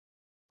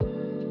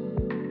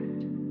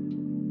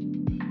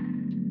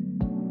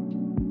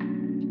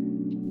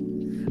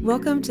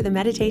Welcome to the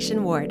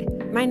Meditation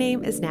Ward. My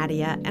name is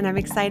Nadia, and I'm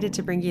excited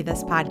to bring you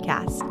this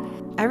podcast.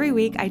 Every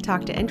week, I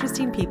talk to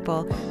interesting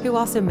people who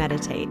also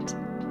meditate.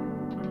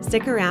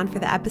 Stick around for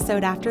the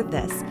episode after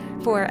this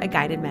for a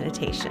guided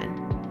meditation.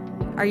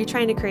 Are you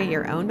trying to create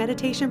your own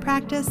meditation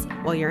practice?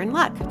 Well, you're in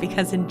luck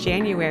because in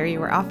January,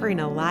 we're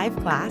offering a live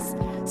class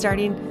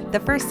starting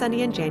the first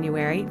Sunday in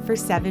January for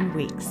 7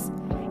 weeks.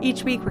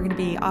 Each week, we're going to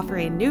be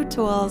offering new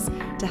tools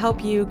to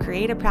help you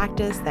create a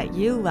practice that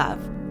you love.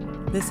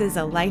 This is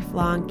a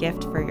lifelong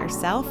gift for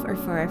yourself or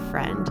for a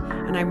friend,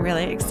 and I'm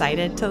really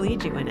excited to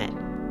lead you in it.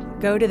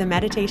 Go to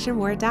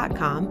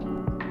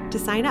themeditationword.com to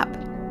sign up.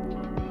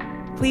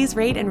 Please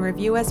rate and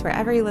review us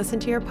wherever you listen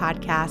to your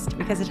podcast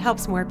because it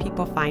helps more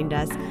people find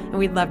us, and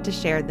we'd love to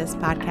share this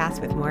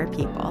podcast with more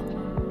people.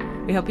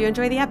 We hope you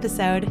enjoy the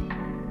episode.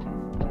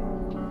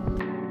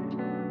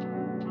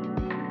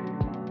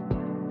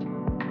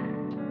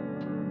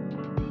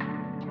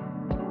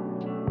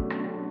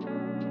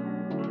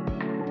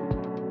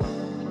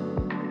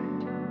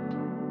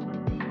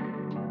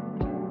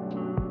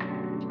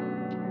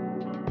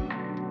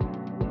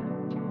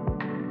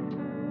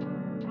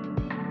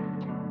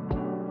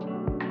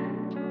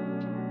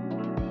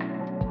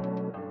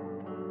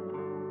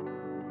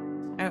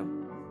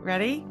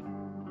 Ready?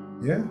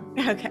 Yeah.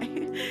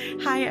 Okay.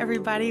 Hi,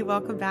 everybody.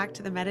 Welcome back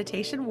to the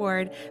Meditation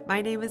Ward.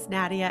 My name is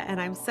Nadia, and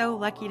I'm so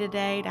lucky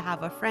today to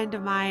have a friend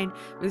of mine,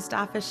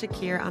 Mustafa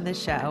Shakir, on the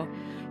show.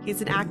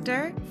 He's an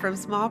actor from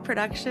small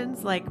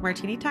productions like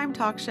Martini Time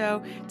Talk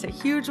Show to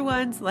huge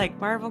ones like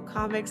Marvel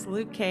Comics,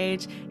 Luke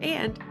Cage,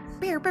 and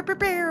he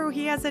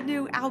has a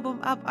new album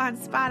up on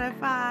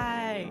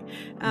Spotify.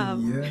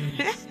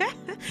 Yes.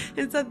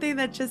 And something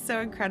that's just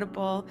so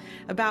incredible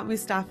about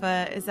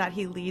Mustafa is that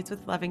he leads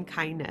with loving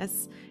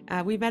kindness.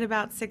 We met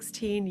about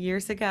 16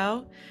 years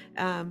ago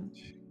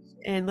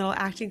in little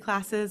acting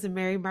classes in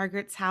Mary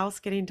Margaret's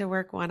house, getting to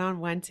work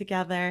one-on-one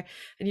together.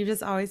 And you've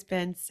just always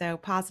been so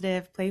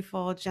positive,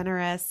 playful,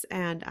 generous,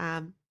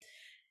 and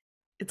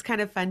it's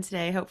kind of fun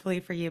today, hopefully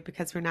for you,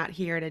 because we're not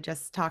here to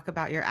just talk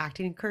about your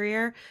acting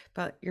career,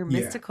 but your Yeah.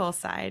 mystical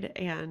side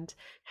and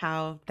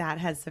how that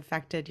has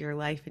affected your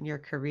life and your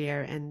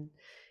career and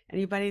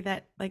anybody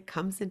that like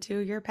comes into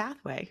your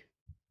pathway.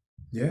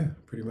 Yeah,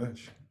 pretty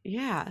much.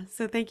 Yeah.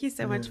 So thank you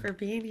so much Yeah. for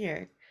being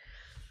here.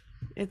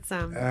 It's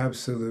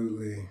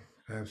Absolutely.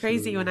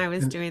 crazy when Absolutely. I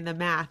was And doing the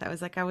math. I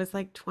was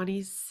like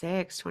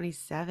 26,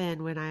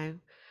 27 when I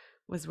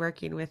was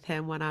working with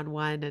him one on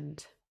one,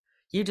 and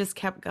you just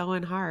kept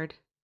going hard.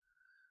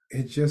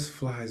 it just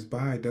flies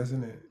by,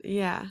 doesn't it?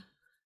 Yeah.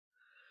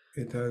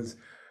 It does.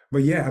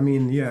 But yeah, I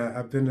mean,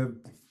 yeah, the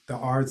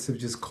arts have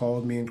just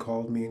called me and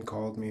called me and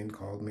called me and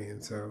called me.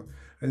 And so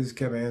I just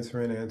kept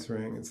answering.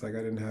 It's like I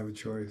didn't have a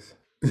choice.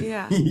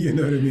 Yeah. You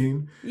know what I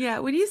mean? Yeah,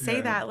 when you say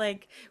Yeah. that,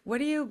 like, what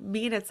do you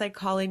mean it's like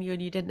calling you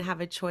and you didn't have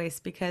a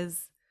choice?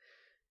 Because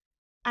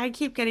I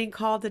keep getting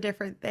called to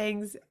different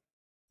things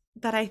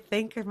that I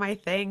think are my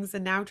things,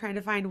 and now I'm trying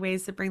to find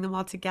ways to bring them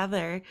all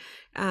together.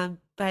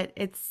 But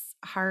it's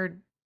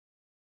hard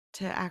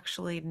to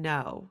actually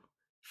know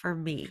for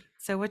me.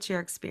 So, what's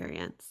your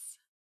experience?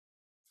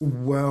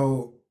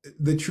 Well,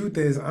 the truth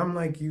is, I'm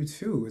like you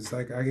too. It's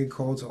like I get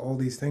called to all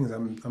these things.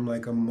 I'm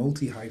like a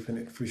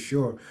multi-hyphenate for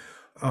sure.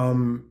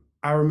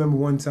 I remember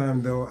one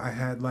time though, I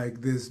had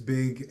like this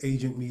big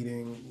agent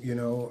meeting,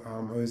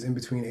 I was in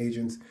between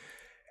agents,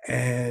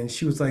 and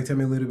she was like, "Tell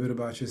me a little bit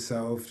about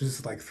yourself,"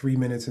 just like 3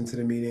 minutes into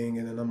the meeting,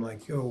 and then I'm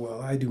like, "Yo,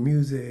 well, I do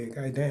music,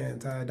 I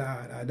dance, I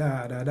da da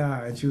da da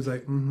da," and she was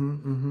like, "Mm-hmm,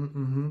 mm-hmm,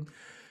 mm-hmm."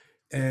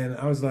 And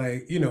I was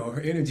like,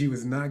 her energy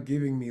was not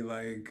giving me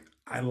like,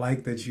 I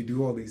like that you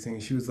do all these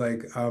things. She was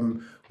like,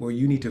 well,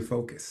 you need to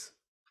focus.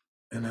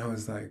 And I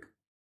was like,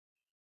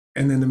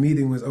 and then the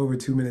meeting was over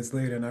 2 minutes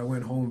later, and I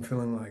went home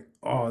feeling like,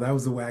 oh, that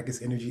was the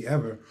wackest energy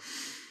ever.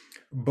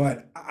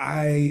 But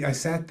I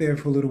sat there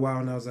for a little while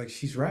and I was like,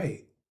 she's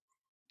right.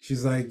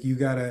 She's like, you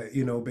gotta,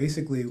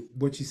 basically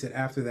what she said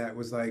after that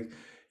was like,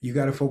 you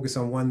gotta focus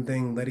on one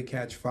thing, let it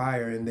catch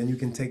fire, and then you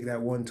can take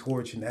that one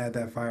torch and add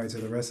that fire to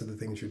the rest of the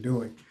things you're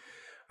doing.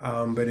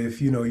 But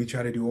if you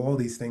try to do all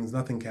these things,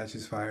 nothing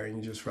catches fire, and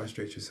you just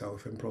frustrate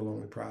yourself and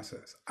prolong the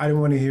process. I didn't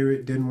want to hear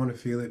it, didn't want to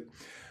feel it.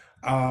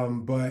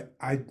 But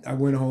I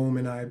went home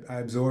and I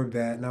absorbed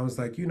that, and I was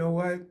like, you know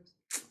what?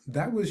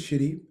 That was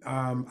shitty.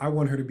 I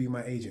want her to be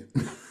my agent.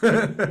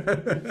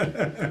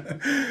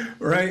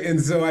 Right? And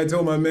so I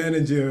told my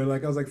manager,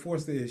 like, I was like,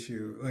 force the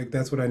issue. Like,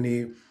 that's what I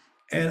need.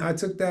 And I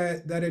took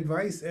that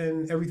advice,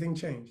 and everything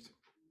changed.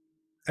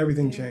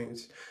 Everything Yeah.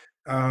 changed.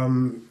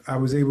 I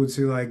was able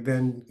to like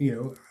then,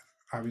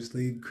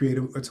 obviously create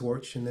a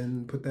torch and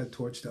then put that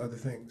torch to other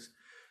things.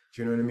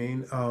 Do you know what I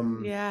mean?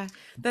 Yeah,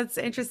 that's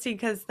interesting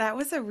because that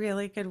was a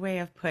really good way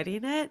of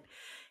putting it.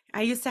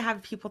 I used to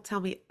have people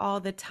tell me all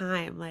the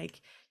time,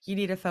 like, you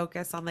need to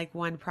focus on like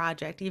one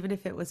project, even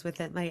if it was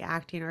within my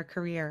acting or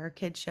career or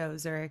kid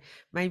shows or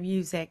my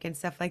music and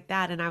stuff like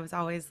that. And I was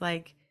always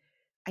like,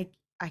 I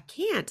I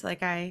can't.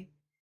 Like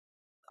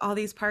all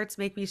these parts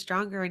make me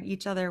stronger in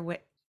each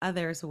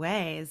other's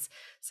ways.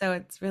 So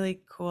it's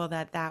really cool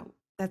that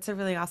That's a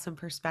really awesome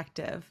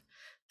perspective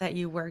that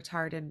you worked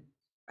hard and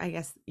I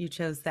guess you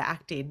chose the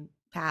acting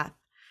path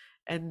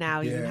and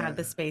now you have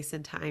the Yeah. space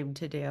and time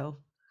to do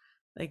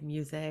like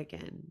music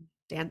and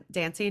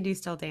dancing. Do you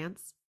still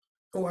dance?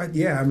 Oh,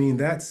 yeah. I mean,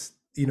 that's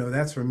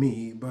for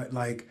me. But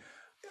like,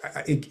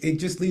 it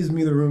just leaves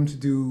me the room to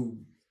do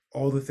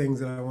all the things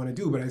that I want to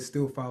do. But I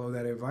still follow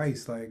that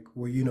advice. Like,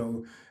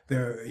 well,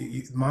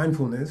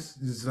 mindfulness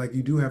is like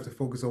you do have to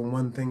focus on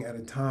one thing at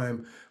a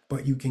time,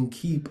 but you can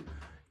keep,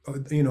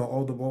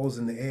 all the balls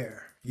in the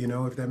air.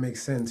 If that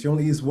makes sense. You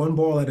only use one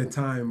ball at a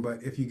time,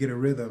 but if you get a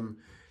rhythm,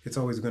 it's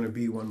always going to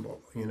be one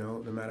ball.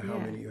 No matter how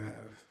Yeah, many you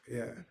have.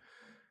 Yeah.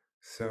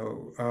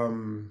 So,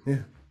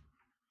 yeah,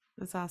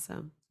 that's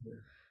awesome.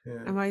 yeah,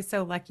 I'm always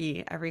so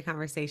lucky. Every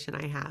conversation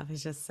I have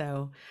is just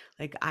so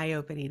like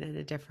eye-opening in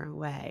a different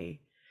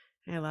way.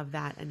 I love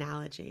that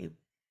analogy.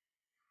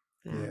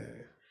 Yeah.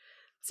 yeah.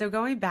 So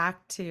going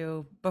back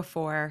to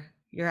before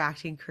your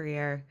acting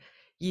career,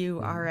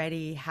 you Mhm.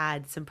 already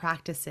had some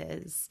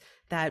practices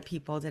that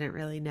people didn't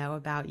really know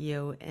about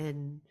you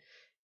in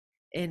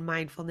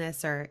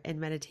mindfulness or in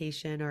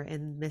meditation or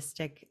in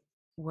mystic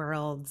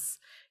worlds.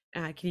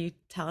 Can you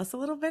tell us a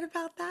little bit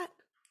about that?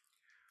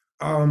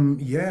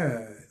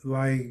 Yeah,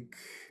 like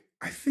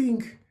I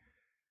think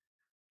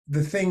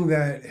the thing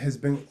that has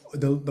been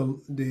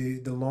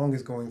the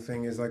longest going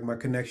thing is like my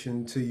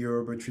connection to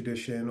Yoruba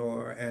tradition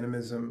or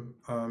animism,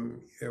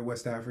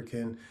 West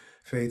African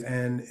faith,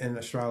 and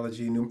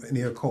astrology, and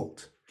the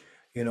occult.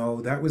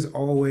 That was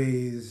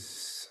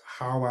always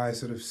how I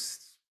sort of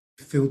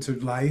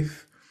filtered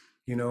life,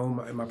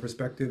 my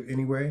perspective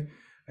anyway.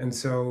 And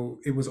so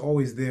it was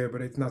always there,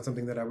 but it's not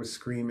something that I was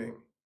screaming,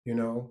 you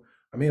know.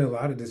 I made a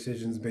lot of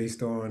decisions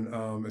based on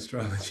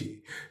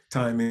astrology,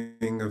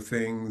 timing of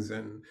things,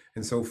 and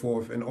so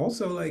forth. And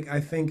also, like, I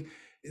think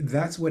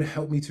that's what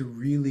helped me to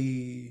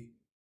really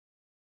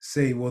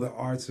say, well, the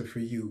arts are for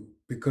you,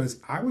 because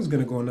I was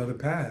going to go another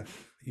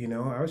path.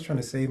 I was trying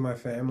to save my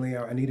family.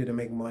 I needed to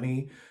make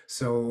money.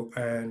 So,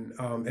 and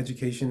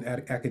education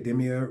at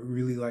academia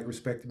really like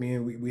respected me,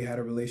 and we had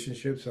a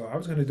relationship. So I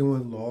was going to do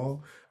in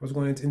law. I was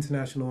going into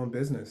international and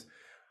business.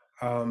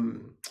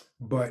 Um,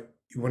 but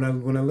when I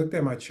looked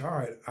at my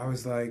chart, I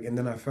was like, and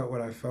then I felt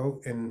what I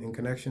felt in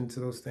connection to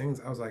those things.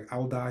 I was like,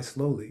 I'll die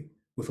slowly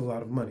with a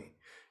lot of money.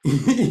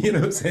 You know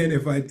what I'm saying?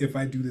 If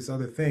I do this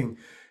other thing,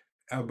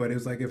 but it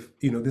was like, if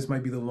this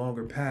might be the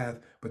longer path,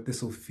 but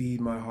this will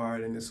feed my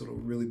heart, and this will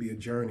really be a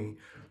journey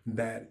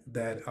that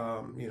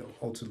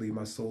ultimately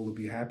my soul will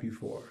be happy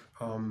for.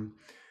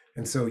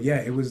 And so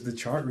yeah, it was the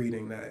chart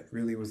reading that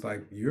really was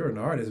like, you're an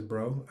artist,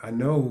 bro. I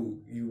know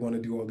you want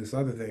to do all these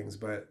other things,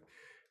 but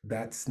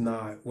that's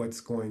not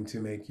what's going to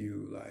make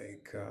you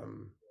like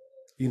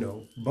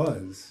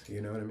buzz.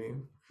 You know what I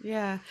mean?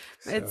 Yeah,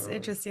 it's So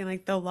interesting.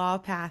 Like the law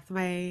path,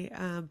 my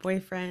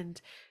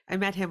boyfriend, I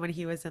met him when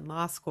he was in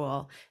law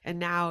school, and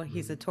now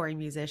he's a mhm. touring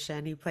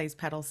musician. He plays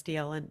pedal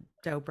steel and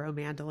dobro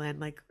mandolin,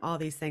 like all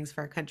these things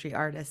for a country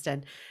artist.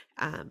 And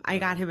I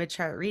got Wow. him a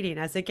chart reading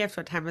as a gift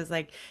one time. I was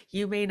like,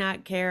 "You may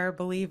not care,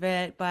 believe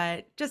it,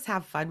 but just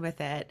have fun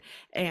with it."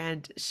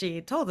 And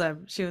she told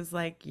him, she was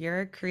like,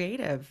 "You're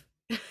creative."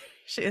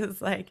 She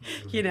was like,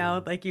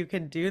 Mhm. like you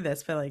can do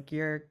this, but like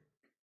you're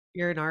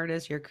an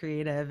artist, you're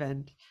creative,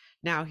 and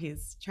now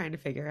he's trying to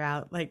figure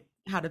out like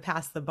how to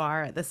pass the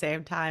bar at the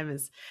same time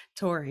as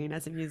touring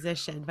as a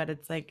musician. But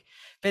it's like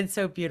been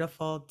so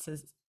beautiful to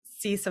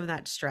see some of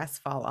that stress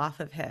fall off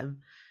of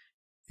him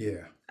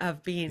Yeah,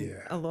 of being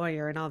yeah. a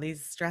lawyer and all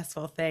these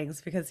stressful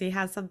things because he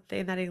has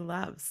something that he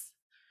loves.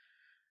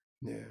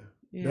 Yeah.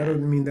 Yeah. I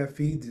mean, that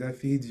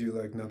feeds you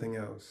like nothing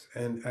else.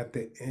 And at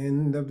the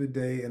end of the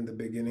day and the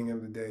beginning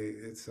of the day,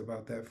 it's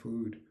about that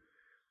food,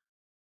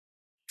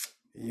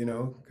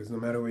 because no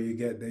matter where you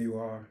get, there you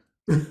are.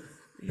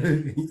 Yeah.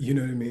 You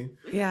know what I mean?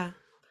 Yeah.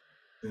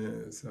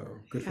 Yeah, so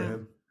good for Yeah.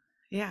 him.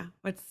 Yeah.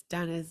 What's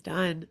done is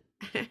done.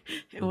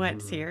 And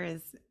what's Hmm. here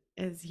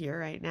is here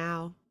right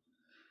now.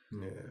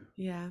 Yeah.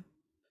 Yeah.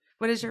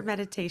 What is your Yeah.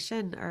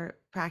 meditation or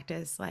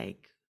practice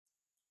like?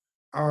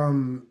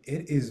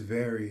 It is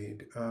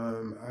varied.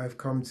 I've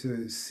come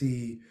to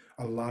see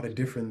a lot of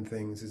different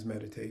things as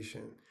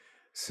meditation.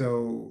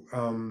 So,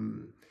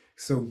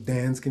 so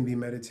dance can be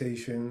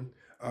meditation.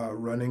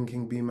 Running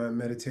can be my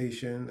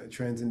meditation.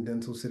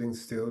 Transcendental sitting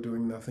still,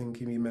 doing nothing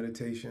can be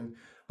meditation.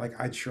 Like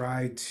I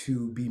try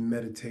to be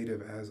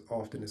meditative as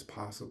often as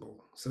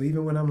possible. So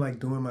even when I'm like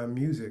doing my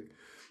music,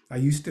 I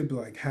used to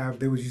like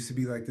there was used to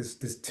be like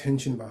this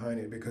tension behind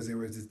it because there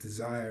was this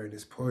desire and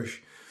this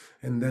push,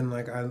 and then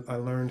like I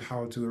learned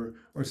how to,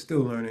 or still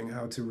learning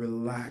how to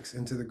relax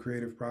into the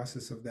creative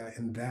process of that,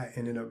 and that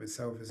in and of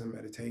itself is a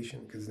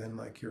meditation, because then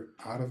like you're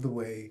out of the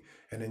way,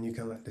 and then you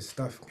can let the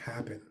stuff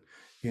happen,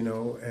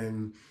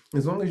 and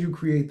as long as you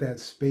create that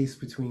space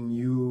between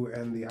you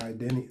and the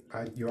identity,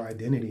 your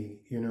identity,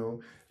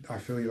 I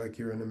feel like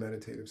you're in a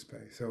meditative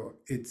space. So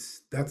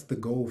that's the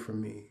goal for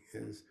me,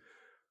 is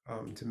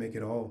to make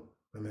it all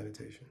a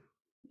meditation,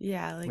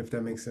 Yeah, like if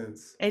that makes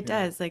sense. it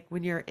Yeah. does. Like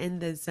when you're in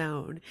the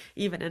zone,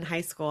 even in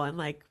high school, and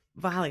like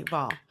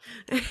volleyball.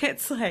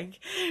 It's like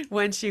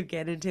once you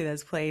get into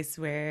this place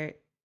where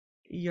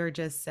you're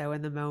just so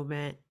in the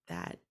moment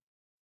that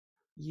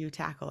you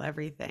tackle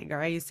everything.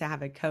 Or I used to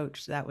have a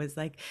coach that was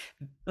like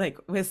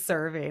with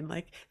serving,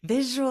 like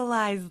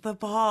visualize the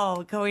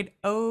ball going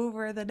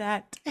over the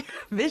net.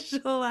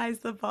 Visualize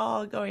the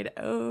ball going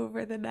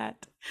over the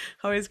net.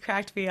 Always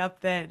cracked me up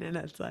then. And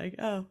it's like,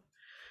 oh,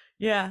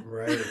 yeah.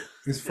 Right.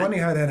 It's funny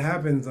how that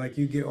happens. Like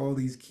you get all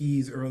these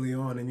keys early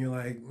on, and you're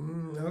like,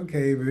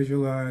 okay,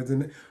 visualize,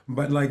 and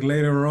but like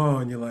later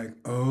on, you're like,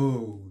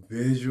 oh,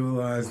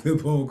 visualize the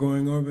ball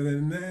going over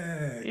the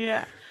net,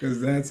 Yeah. because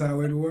that's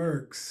how it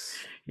works.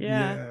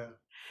 Yeah. Yeah,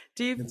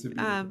 Do you it's a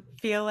beautiful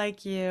feel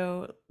like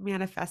you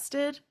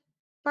manifested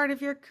part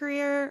of your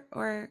career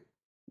or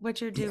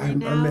what you're thing. doing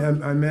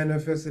now? I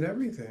manifested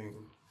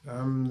everything.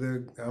 I'm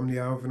the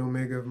alpha and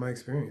omega of my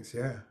experience.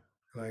 Yeah,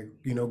 like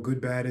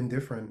good, bad, and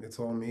different. It's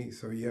all me.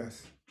 So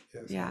yes,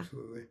 yes, Yeah.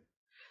 absolutely.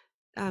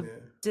 Um,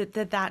 Yeah.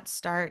 did that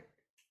start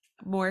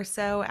more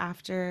so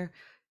after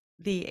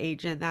the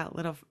agent that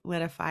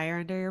lit a fire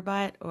under your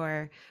butt,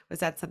 or was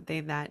that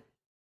something that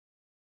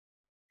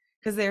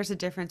because there's a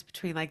difference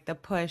between like the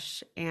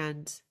push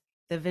and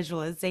the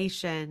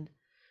visualization?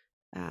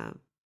 Um,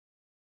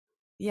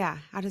 yeah,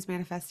 how does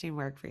manifesting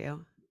work for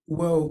you?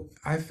 Well,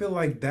 I feel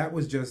like that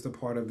was just a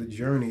part of the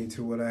journey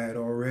to what I had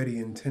already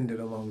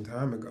intended a long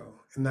time ago.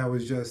 And that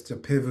was just a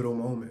pivotal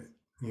moment,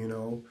 you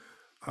know?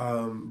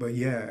 But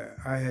yeah,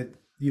 I had,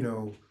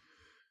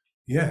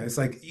 yeah, it's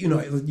like,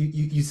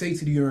 you say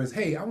to the universe,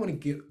 hey, I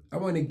want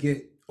to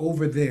get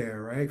over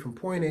there, right? From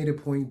point A to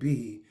point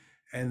B.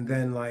 And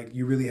then like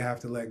you really have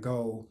to let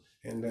go.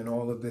 And then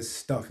all of this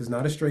stuff is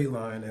not a straight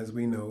line, as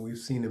we know. We've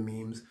seen the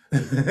memes,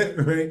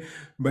 right?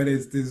 But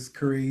it's this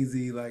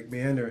crazy like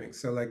meandering.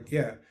 So like,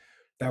 yeah,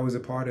 that was a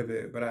part of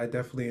it. But I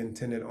definitely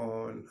intended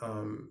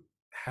on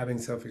having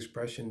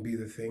self-expression be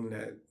the thing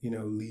that,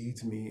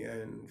 leads me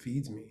and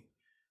feeds me,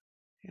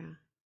 Yeah.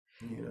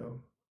 you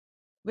know,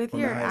 With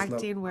on the your highest level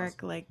acting work,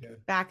 possible. like Yeah.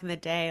 back in the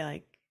day,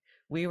 like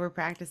we were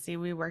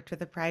practicing, we worked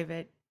with a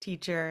private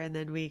teacher and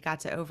then we got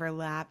to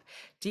overlap.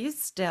 Do you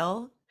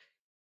still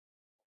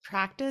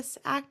practice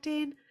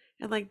acting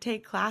and like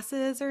take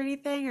classes or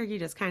anything, or you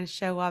just kind of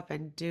show up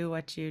and do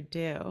what you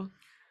do?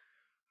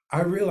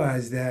 I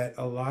realized that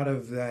a lot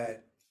of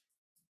that,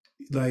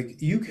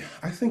 like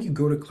I think you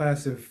go to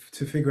class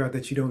to figure out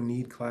that you don't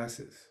need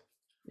classes.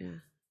 Yeah.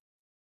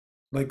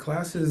 Like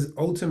classes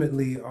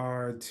ultimately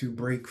are to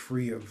break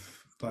free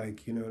of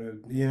like, you know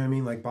what I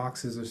mean? Like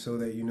boxes are so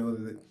that you know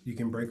that you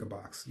can break a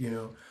box,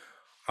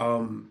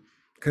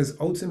 because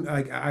ultimately,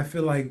 like I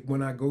feel like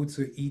when I go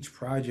to each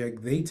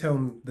project, they tell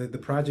me that the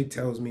project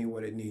tells me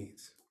what it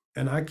needs,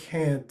 and I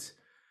can't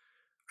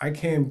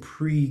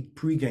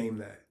pre-game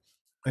that.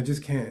 I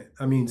just can't.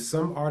 I mean,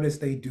 some artists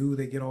they do,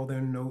 they get all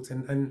their notes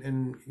and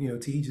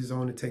to each his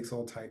own, it takes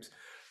all types.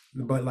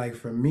 But like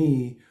for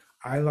me,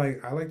 I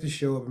like to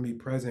show up and be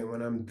present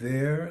when I'm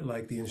there,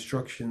 like the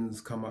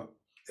instructions come up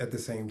at the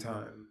same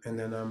time. And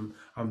then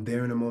I'm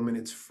there in a moment,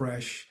 it's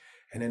fresh,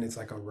 and then it's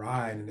like a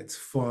ride and it's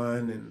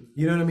fun and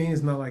you know what I mean?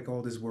 It's not like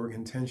all this work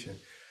and tension.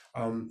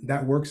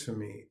 That works for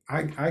me.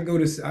 I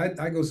go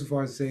so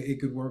far as to say it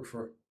could work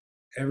for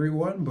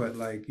everyone, but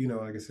like,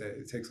 like I said,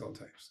 it takes all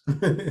types.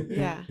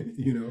 Yeah.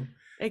 You know,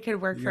 It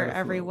could work you for gotta flow.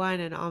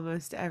 everyone and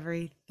almost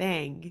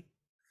everything.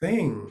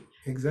 Thing,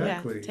 Yeah.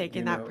 exactly.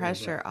 Taking that It's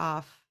pressure like,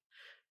 off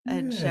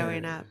and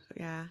showing yeah, up.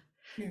 Yeah.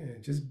 yeah,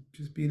 just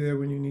be there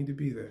when you need to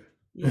be there.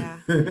 Yeah.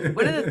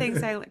 One of the things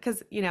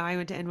because, I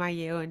went to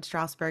NYU and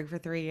Strasberg for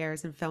 3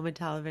 years in film and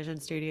television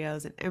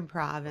studios and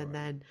improv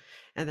and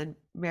then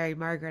Mary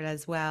Margaret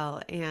as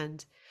well.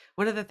 And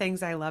one of the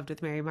things I loved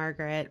with Mary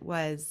Margaret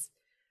was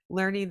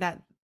learning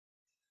that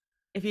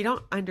if you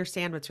don't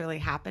understand what's really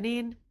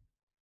happening,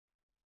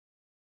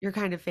 you're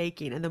kind of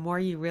faking. And the more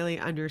you really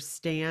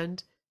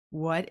understand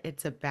what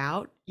it's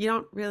about, you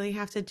don't really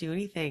have to do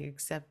anything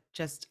except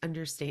just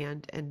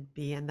understand and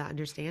be in the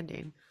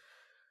understanding.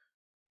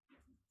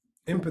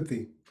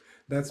 Empathy.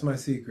 That's my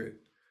secret.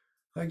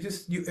 Like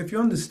just if you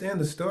understand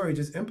the story,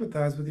 just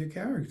empathize with your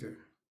character.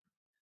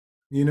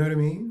 You know what I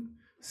mean?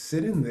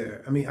 Sit in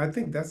there. I mean, I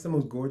think that's the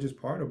most gorgeous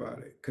part about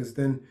it because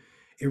then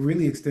it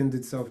really extends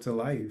itself to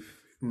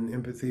life and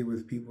empathy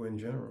with people in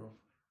general,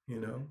 you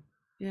know?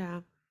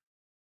 Yeah.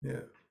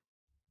 Yeah.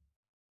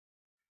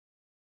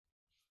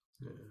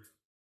 Yeah.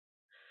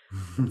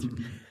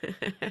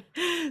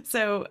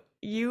 So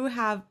you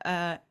have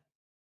a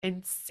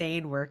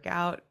insane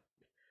workout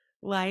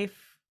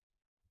life,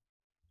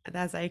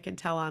 as I can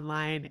tell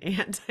online,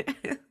 and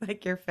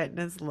like your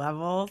fitness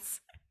levels.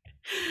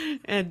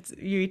 And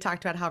you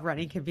talked about how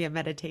running can be a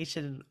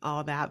meditation and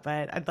all that,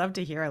 but I'd love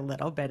to hear a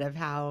little bit of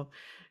how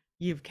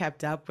you've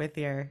kept up with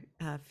your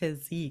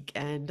physique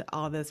and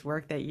all this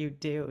work that you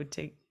do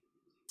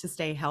to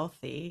stay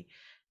healthy.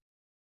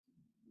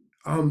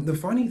 The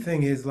funny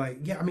thing is like,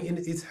 yeah, I mean,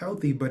 it's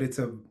healthy, but it's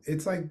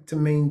like to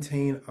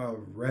maintain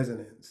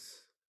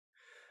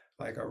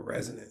like a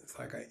resonance,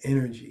 like an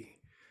energy,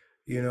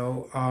 you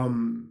know?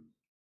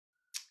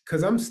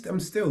 because I'm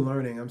still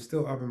learning. I'm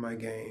still upping my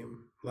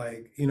game.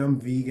 Like, I'm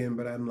vegan,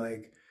 but I'm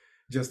like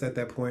just at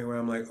that point where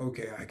I'm like,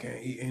 okay, I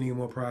can't eat any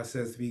more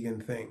processed vegan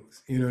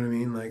things. You know what I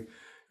mean? Like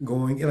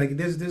going like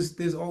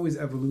there's always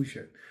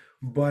evolution.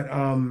 But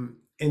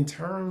in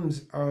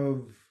terms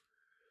of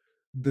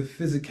the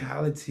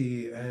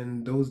physicality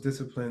and those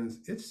disciplines,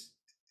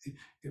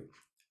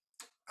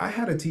 I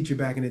had a teacher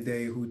back in the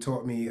day who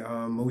taught me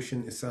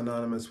motion is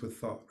synonymous with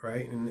thought,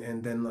 right?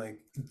 And then like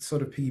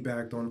sort of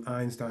piggybacked on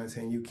Einstein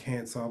saying you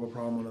can't solve a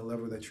problem on a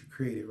level that you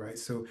created, right?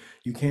 So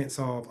you can't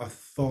solve a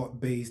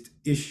thought-based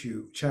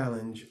issue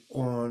challenge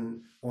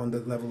on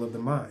the level of the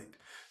mind.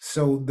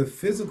 So the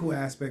physical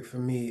aspect for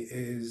me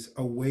is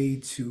a way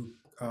to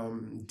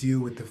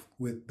deal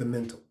with the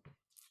mental.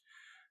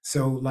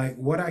 So like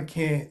what I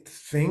can't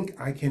think,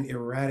 I can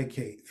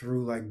eradicate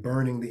through like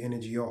burning the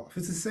energy off.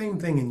 It's the same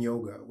thing in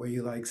yoga where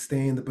you like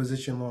stay in the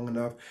position long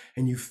enough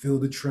and you feel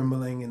the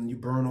trembling and you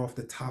burn off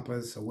the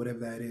tapas or whatever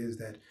that is,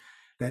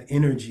 that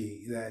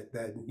energy that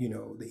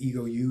the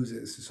ego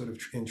uses to sort of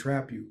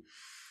entrap you.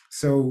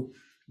 So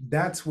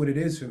that's what it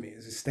is for me,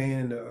 is to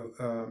stand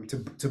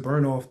to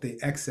burn off the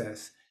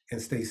excess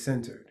and stay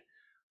centered.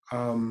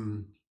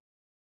 Um,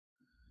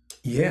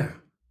 yeah,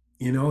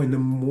 and the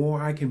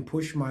more I can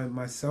push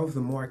myself, the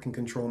more I can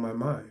control my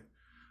mind.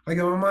 Like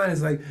my mind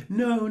is like,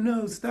 no,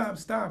 no, stop,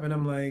 stop, and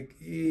I'm like,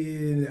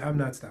 I'm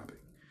not stopping,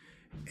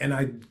 and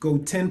I go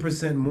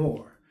 10%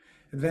 more.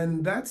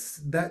 Then that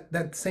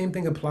same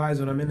thing applies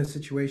when I'm in a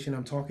situation,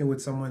 I'm talking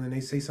with someone and they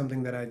say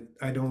something that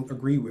I don't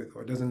agree with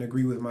or doesn't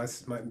agree with my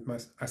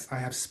I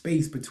have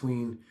space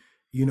between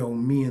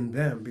me and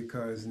them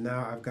because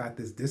now I've got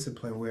this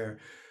discipline where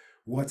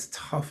what's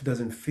tough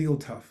doesn't feel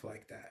tough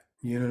like that.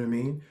 You know what I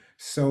mean?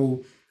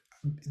 So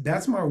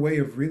that's my way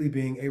of really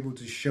being able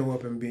to show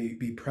up and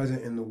be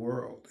present in the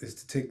world, is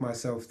to take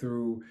myself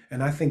through.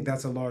 And I think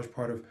that's a large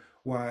part of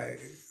why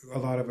a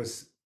lot of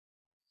us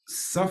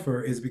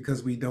suffer, is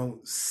because we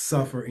don't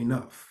suffer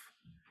enough,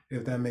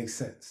 if that makes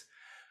sense.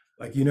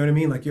 Like, you know what I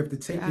mean? Like you have to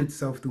take Yeah.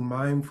 yourself through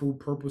mindful,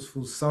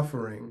 purposeful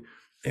suffering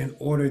in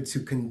order to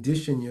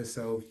condition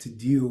yourself to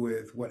deal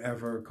with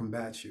whatever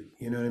combats you,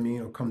 you know what I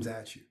mean, or comes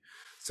at you.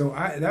 So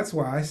that's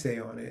why I stay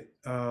on it.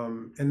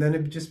 And then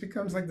it just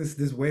becomes like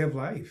this way of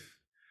life.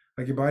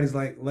 Like your body's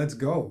like, let's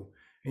go.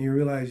 And you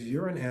realize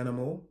you're an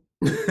animal.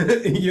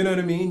 You know what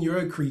I mean? You're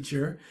a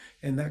creature,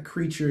 and that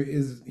creature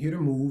is here to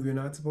move. You're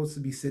not supposed to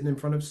be sitting in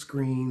front of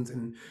screens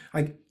and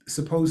like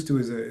supposed to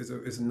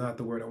is not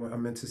the word I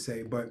meant to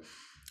say, but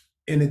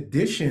in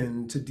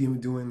addition to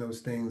doing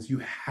those things, you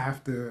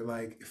have to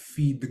like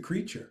feed the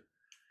creature.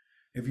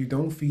 If you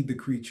don't feed the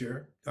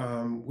creature,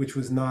 which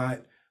was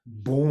not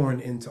born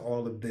into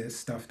all of this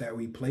stuff that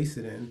we place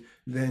it in,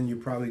 then you're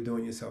probably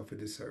doing yourself a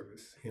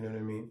disservice. You know what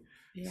I mean?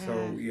 Yeah.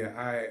 So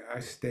yeah, I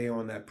stay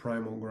on that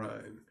primal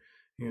grind.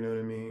 You know what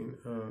I mean?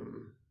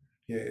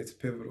 Yeah, it's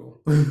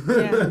pivotal.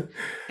 Yeah.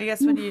 I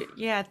guess when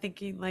yeah,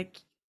 thinking like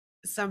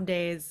some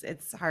days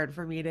it's hard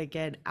for me to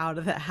get out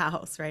of the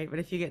house, right? But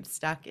if you get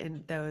stuck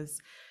in those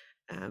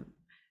um,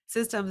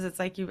 systems, it's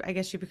like I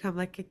guess you become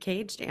like a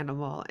caged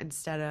animal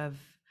instead of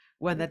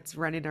one that's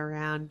running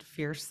around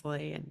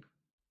fiercely and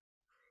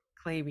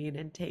claiming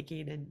and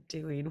taking and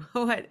doing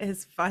what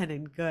is fun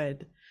and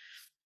good.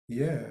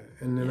 Yeah,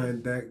 and then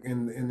Yeah.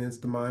 and it's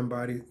the mind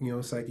body,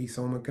 psyche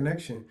soma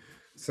connection.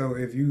 So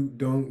if you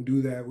don't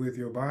do that with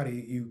your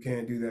body, you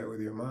can't do that with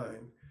your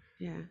mind.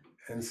 Yeah.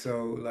 And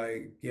so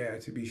like, yeah,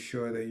 to be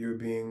sure that you're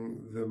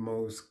being the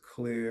most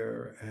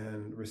clear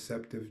and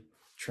receptive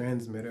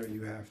transmitter,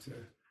 you have to,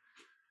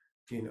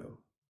 you know,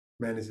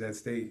 manage that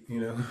state.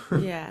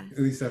 Yeah. At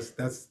least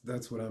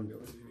that's what I'm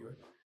doing anyway.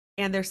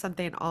 And there's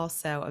something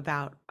also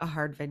about a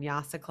hard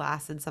vinyasa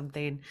class, and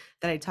something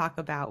that I talk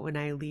about when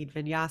I lead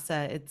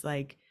vinyasa. It's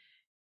like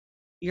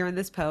you're in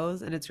this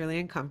pose and it's really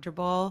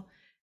uncomfortable.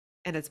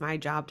 And it's my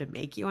job to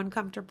make you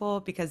uncomfortable,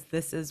 because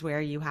this is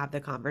where you have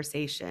the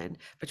conversation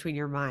between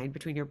your mind,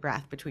 between your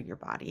breath, between your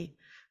body.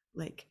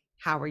 Like,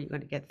 how are you going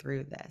to get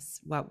through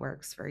this? What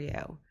works for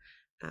you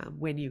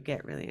when you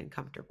get really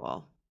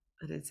uncomfortable?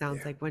 And it sounds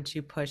Yeah. like once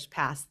you push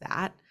past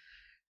that,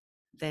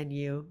 then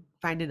you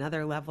find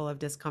another level of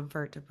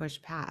discomfort to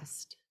push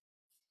past.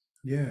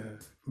 Yeah,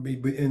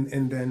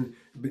 and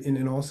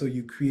then also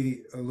you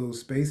create a little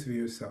space for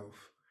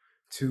yourself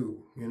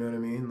too. You know what I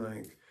mean?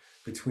 Like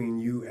between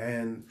you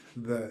and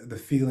the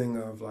feeling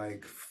of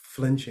like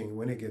flinching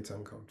when it gets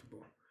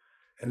uncomfortable,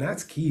 and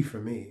that's key for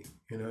me.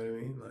 You know what I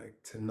mean? Like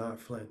to not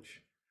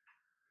flinch.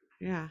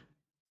 Yeah,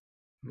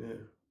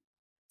 Yeah,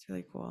 it's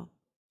really cool.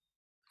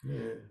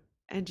 yeah,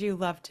 And you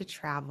love to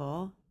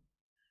travel.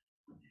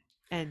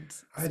 And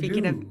I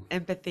speaking of do.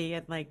 empathy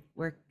and like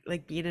work,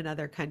 like being in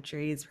other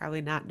countries,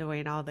 probably not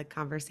knowing all the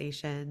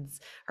conversations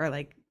or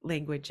like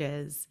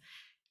languages.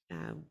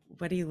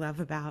 What do you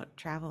love about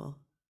travel?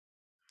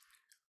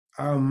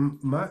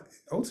 My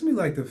ultimately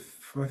like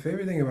my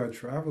favorite thing about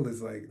travel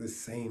is like the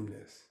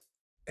sameness.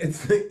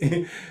 It's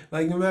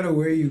like no matter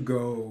where you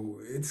go,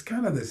 it's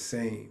kind of the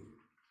same.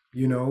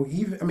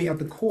 Even I mean at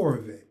the core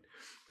of it.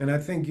 And I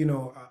think,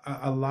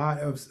 a lot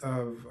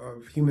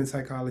of human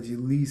psychology, at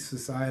least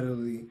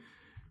societally,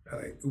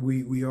 like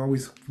we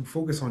always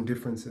focus on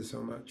differences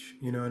so much,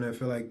 and I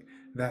feel like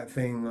that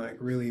thing like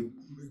really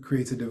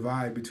creates a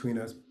divide between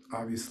us,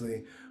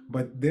 obviously.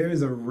 But there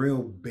is a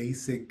real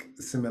basic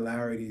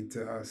similarity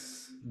to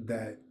us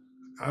that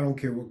I don't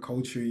care what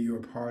culture you're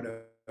a part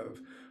of,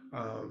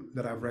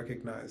 that I've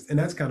recognized, and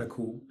that's kind of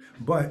cool.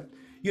 But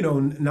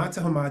not to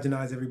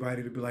homogenize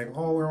everybody to be like,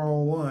 oh, we're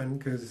all one,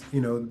 because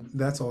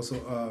that's also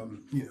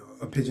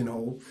a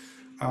pigeonhole.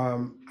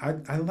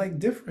 I like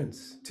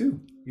difference too.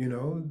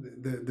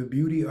 The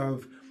beauty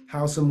of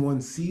how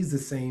someone sees the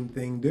same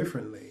thing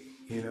differently.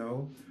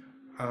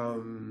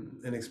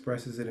 And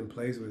expresses it and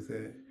plays with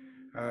it.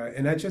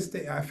 And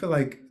I feel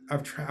like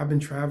I've been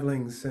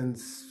traveling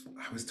since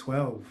I was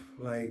 12.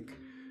 Like,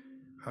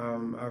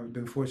 I've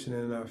been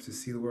fortunate enough to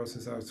see the world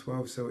since I was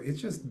 12. So it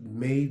just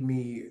made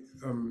me,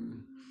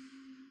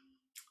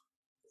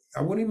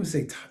 I wouldn't even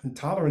say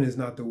tolerant is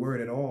not the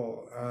word at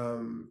all.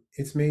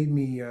 It's made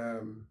me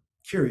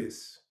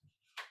curious.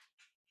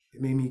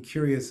 It made me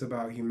curious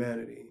about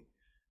humanity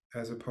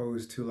as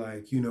opposed to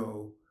like,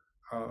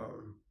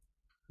 um,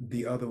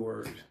 the other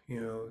word,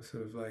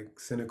 sort of like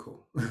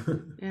cynical.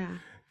 Yeah.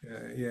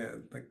 Yeah,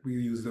 like we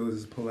use those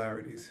as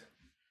polarities.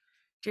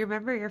 Do you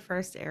remember your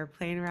first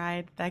airplane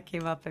ride? That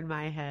came up in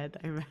my head.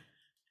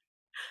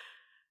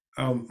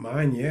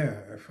 Mine, yeah.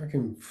 I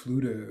fucking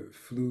flew to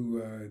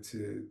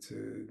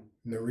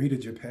Narita,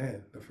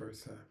 Japan the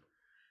first time.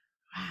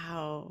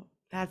 Wow,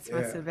 that must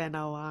Yeah. have been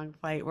a long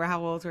flight. Where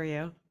how old were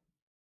you?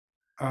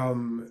 I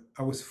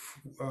was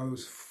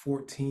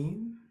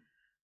 14.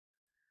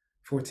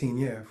 14,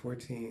 yeah,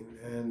 14.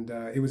 And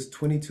it was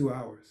 22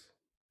 hours.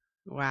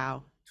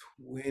 Wow.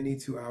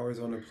 22 hours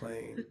on a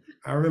plane.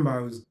 I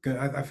remember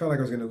I felt like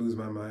I was gonna lose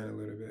my mind a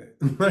little bit.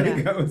 Yeah.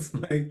 Like I was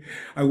like,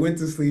 I went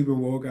to sleep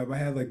and woke up. I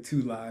had like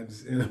two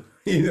lives, and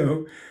we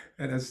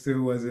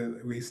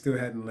still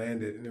hadn't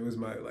landed. And it was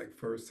my like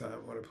first time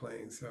on a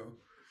plane. So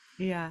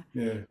Yeah.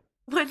 yeah.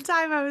 One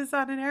time I was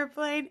on an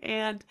airplane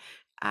and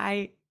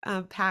I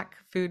pack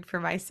food for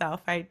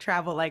myself. I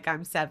travel like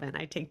I'm seven.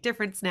 I take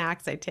different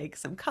snacks. I take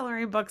some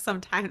coloring books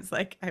sometimes.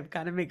 Like I've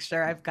got to make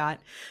sure I've got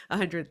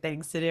 100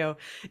 things to do.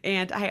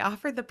 And I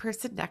offered the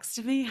person next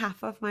to me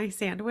half of my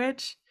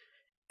sandwich,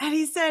 and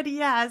he said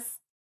yes.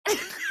 And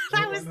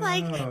I was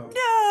like, Wow.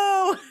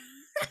 no.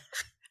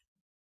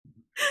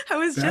 I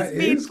was That just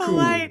being is cool.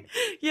 polite.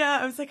 Yeah,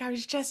 I was like, I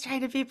was just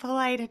trying to be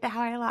polite, and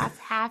now I lost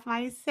half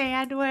my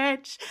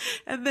sandwich.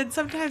 And then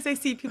sometimes I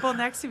see people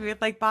next to me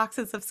with like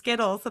boxes of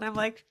Skittles, and I'm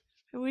like,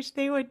 I wish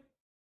they would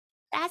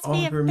ask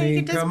me if Offer they me,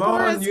 could just come pour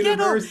a on, Skittle.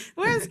 universe.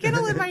 Pour a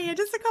Skittle in my hand,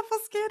 just a couple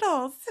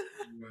Skittles.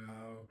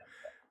 Wow.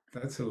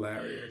 That's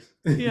hilarious.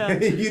 Yeah,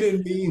 You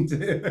didn't mean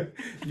to.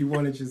 You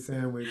wanted your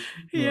sandwich.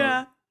 Well,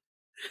 yeah,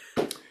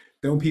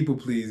 don't people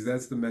please.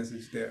 That's the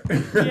message there.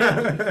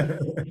 yeah.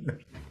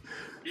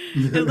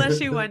 Unless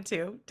you want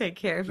to, take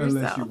care of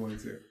Unless you yourself. want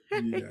to.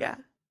 Yeah. Yeah.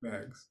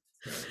 Thanks.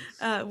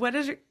 Thanks. What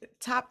is your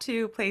top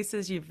two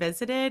places you've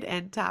visited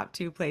and top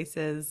two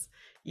places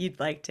you'd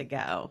like to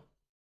go?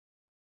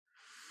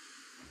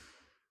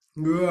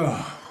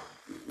 Ugh.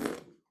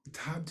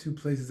 Top two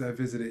places I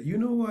visited. You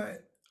know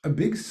what? A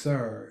Big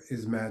Sur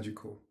is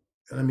magical.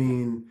 I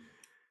mean,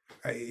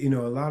 a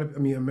lot of, I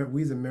mean,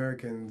 we as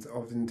Americans,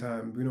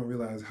 oftentimes, we don't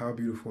realize how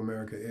beautiful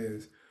America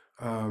is.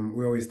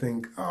 We always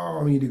think,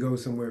 oh, we need to go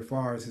somewhere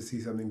far to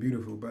see something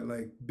beautiful. But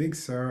like Big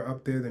Sur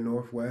up there, the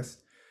northwest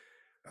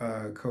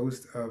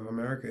coast of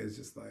America is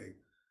just like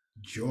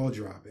jaw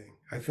dropping.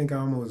 I think I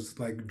almost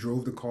like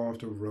drove the car off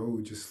the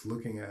road just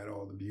looking at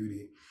all the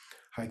beauty,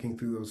 hiking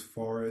through those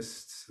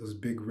forests, those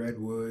big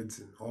redwoods,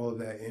 and all of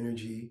that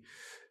energy,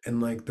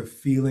 and like the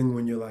feeling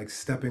when you're like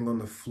stepping on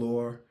the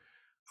floor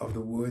of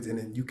the woods, and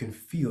then you can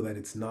feel that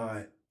it's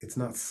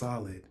not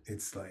solid.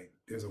 It's like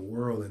there's a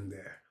whirl in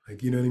there.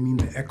 Like, you know what I mean?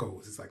 The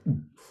echoes. It's like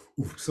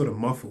oof, sort of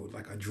muffled,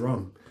 like a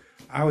drum.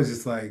 I was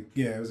just like,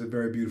 yeah, it was a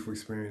very beautiful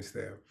experience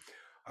there.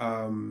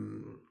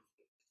 Um,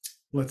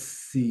 let's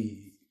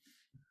see.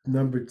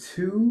 Number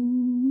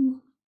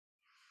two,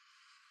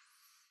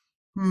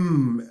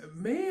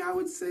 may I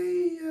would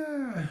say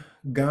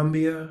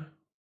Gambia.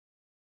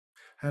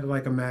 Had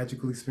like a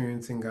magical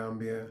experience in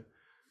Gambia.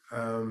 I've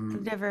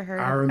Um, never heard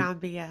I of rem-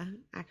 Gambia, yeah,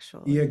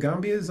 actually.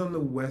 Gambia is on the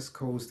west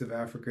coast of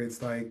Africa.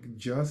 It's like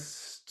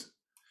just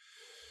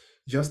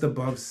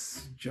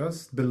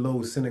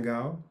below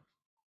Senegal.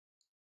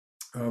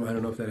 I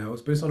don't know if that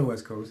helps, but it's on the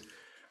west coast.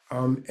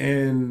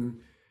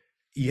 And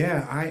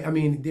yeah, I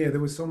mean, yeah, there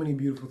was so many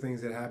beautiful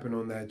things that happened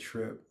on that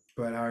trip.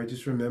 But I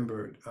just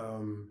remembered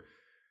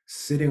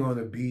sitting on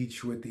the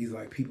beach with these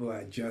like people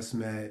I just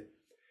met,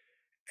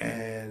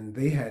 and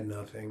they had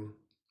nothing,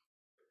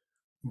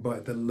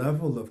 but the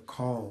level of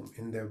calm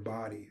in their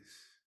bodies.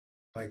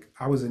 Like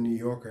I was a New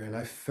Yorker and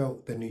I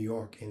felt the New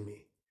York in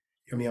me.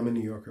 I mean, I'm a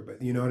New Yorker,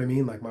 but you know what I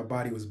mean? Like my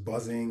body was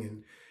buzzing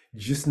and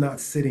just not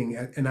sitting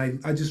and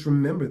I just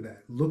remember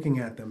that looking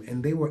at them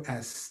and they were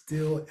as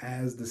still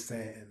as the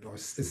sand or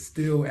as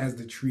still as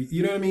the tree.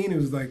 You know what I mean? It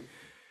was like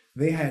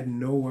They had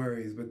no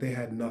worries, but they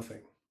had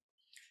nothing.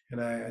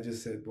 And I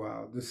just said,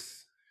 wow,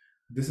 this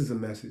is a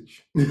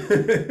message.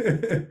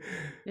 This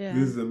Yeah.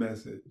 is a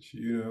message.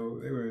 They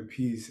were at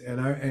peace. And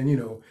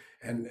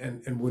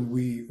when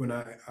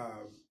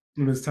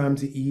it was time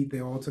to eat,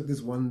 they all took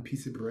this one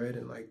piece of bread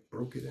and like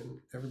broke it and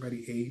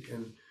everybody ate.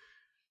 And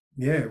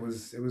yeah, it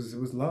was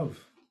love.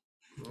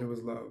 It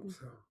was love.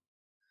 So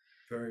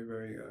very,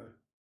 very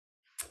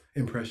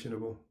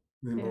impressionable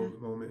in the Yeah.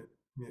 moment.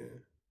 Yeah.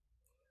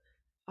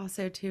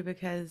 Also, too,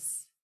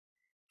 because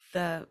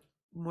the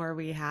more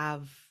we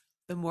have,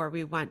 the more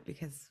we want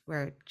because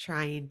we're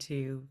trying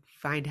to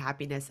find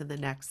happiness in the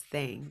next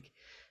thing.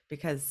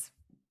 Because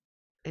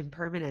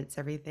impermanence,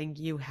 everything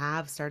you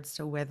have starts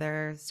to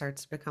wither,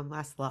 starts to become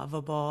less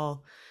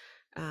lovable.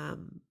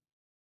 Um,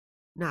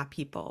 Not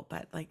people,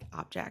 but like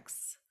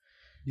objects.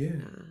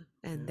 Yeah.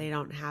 And Yeah. they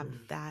don't have Yeah.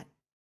 that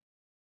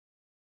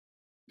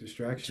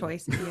Distraction.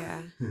 choice.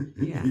 Yeah.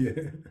 Yeah. Yeah.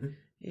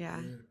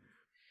 Yeah. Yeah.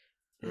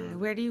 Uh,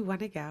 Where do you want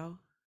to go?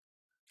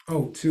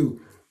 oh,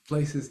 two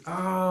places.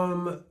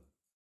 I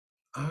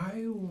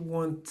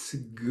want to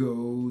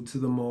go to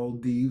the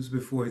Maldives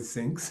before it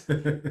sinks.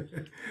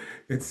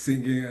 It's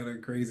sinking at a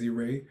crazy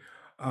rate.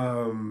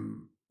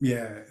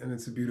 Yeah, and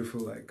it's a beautiful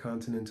like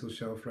continental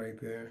shelf right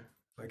there.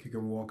 Like you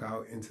can walk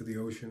out into the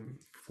ocean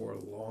for a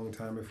long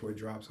time before it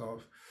drops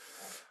off.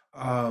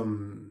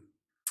 Um,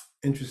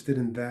 Interested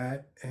in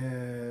that,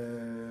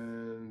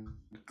 and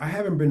I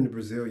haven't been to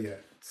Brazil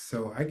yet,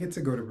 so I get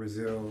to go to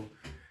Brazil,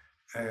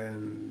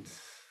 and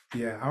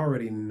yeah, I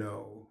already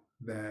know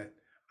that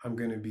I'm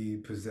gonna be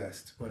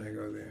possessed when I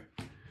go there.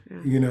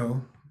 Yeah. You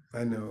know,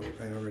 I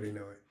already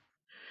know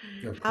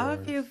it, of How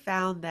have course. you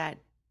found that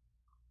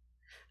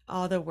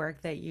all the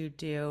work that you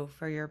do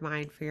for your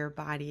mind, for your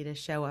body to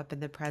show up in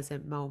the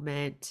present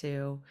moment,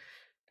 to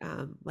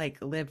like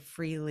live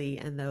freely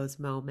in those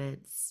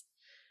moments?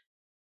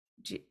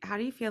 How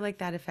do you feel like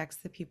that affects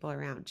the people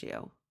around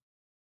you,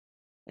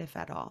 if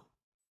at all?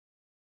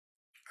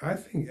 I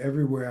think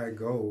everywhere I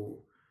go,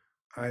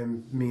 I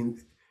mean,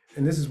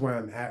 and this is where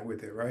I'm at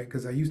with it, right?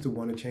 Because I used to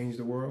want to change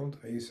the world.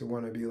 I used to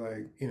want to be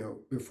like,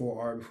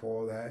 before art,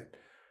 before all that.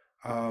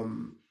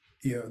 Um,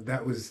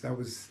 that was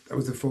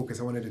the focus.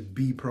 I wanted to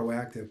be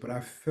proactive, but I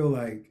feel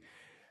like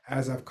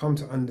as I've come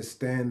to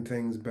understand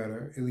things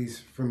better, at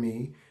least for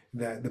me,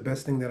 that the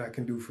best thing that I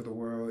can do for the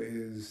world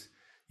is,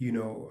 you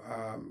know,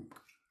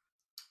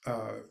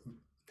 uh,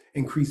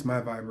 increase my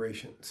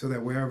vibration so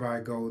that wherever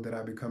I go, that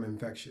I become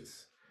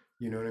infectious.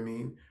 You know what I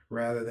mean?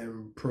 Rather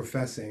than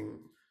professing,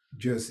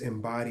 just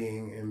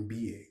embodying and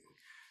being.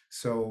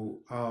 So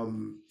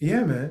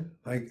yeah, man.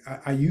 Like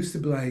I used to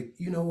be like,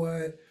 you know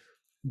what?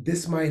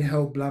 This might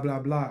help, blah blah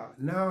blah.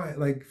 Now,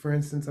 like for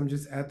instance, I'm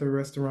just at the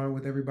restaurant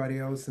with everybody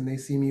else, and they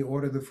see me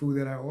order the food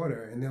that I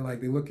order, and they're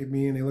like, they look at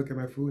me and they look at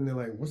my food, and they're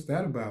like, "What's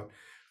that about?"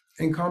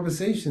 And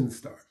conversations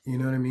start. You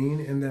know what I mean?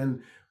 And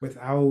then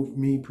without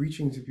me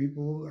preaching to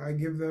people, I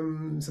give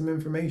them some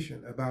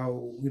information about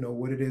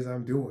what it is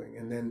I'm doing,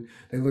 and then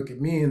they look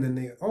at me, and then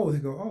they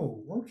go,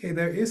 "Oh, okay,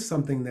 there is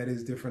something that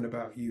is different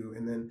about you,"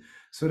 and then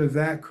sort of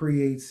that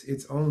creates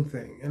its own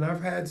thing. And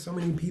I've had so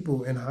many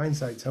people in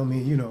hindsight tell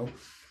me,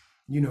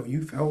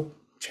 you've helped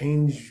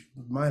change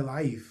my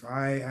life.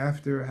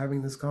 After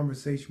having this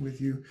conversation with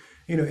you,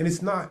 and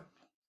it's not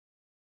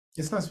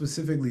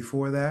specifically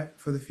for that,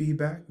 for the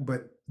feedback,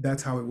 but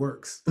that's how it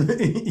works.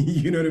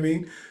 You know what I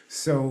mean?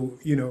 So,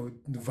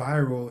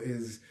 viral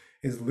is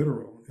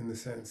literal in the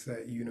sense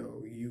that, you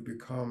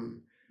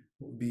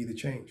be the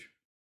change.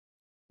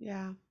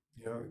 Yeah.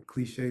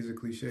 Cliches are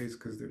cliches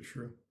because they're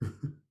true.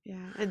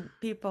 Yeah. And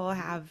people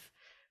have,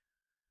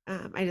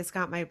 I just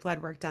got my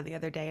blood work done the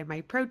other day, and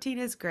my protein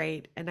is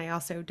great. And I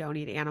also don't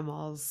eat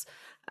animals.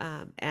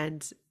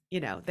 And,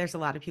 there's a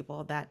lot of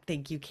people that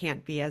think you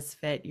can't be as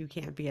fit, you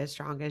can't be as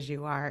strong as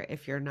you are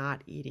if you're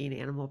not eating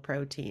animal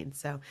protein.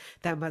 So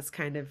that must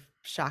kind of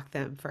shock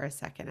them for a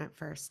second at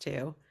first,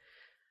 too.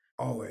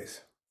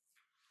 Always.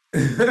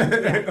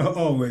 Yeah.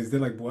 Always. They're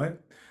like,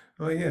 what?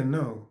 Oh yeah,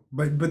 no.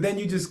 But then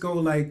you just go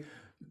like,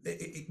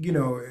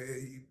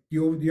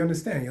 you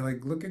understand. You're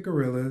like, look at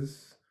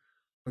gorillas,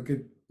 look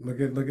at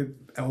look at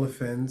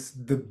elephants.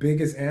 The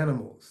biggest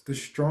animals, the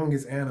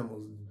strongest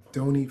animals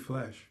don't eat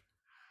flesh.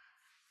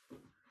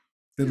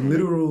 The Yeah. And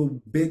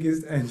literal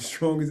biggest and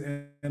strongest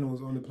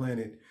animals on the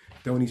planet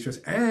don't eat flesh.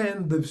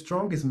 And the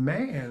strongest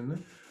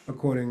man,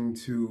 according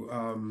to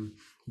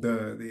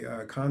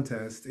the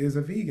contest, is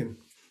a vegan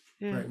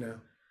yeah. right now.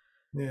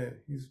 Yeah,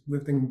 he's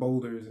lifting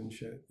boulders and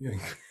shit.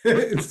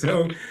 Yeah.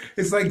 So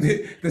it's like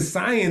the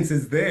science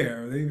is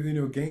there.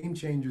 Game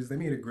Changers. They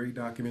made a great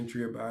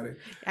documentary about it.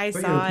 I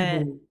But saw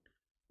it.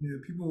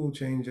 people will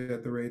change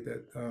at the rate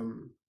that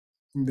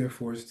they're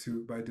forced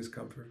to by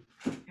discomfort.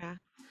 Yeah. Yeah.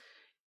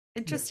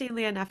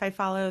 Interestingly enough, I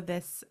follow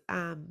this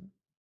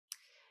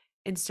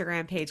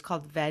Instagram page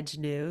called Veg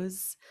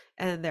News,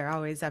 and they're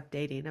always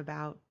updating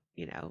about,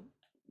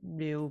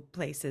 new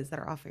places that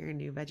are offering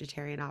new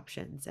vegetarian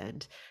options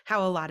and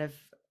how a lot of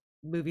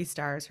movie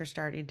stars are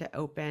starting to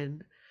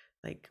open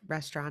like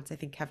restaurants. I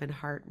think Kevin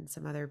Hart and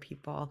some other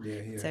people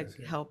Yeah, he to has.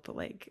 Yeah. help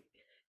like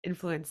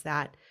influence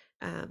that.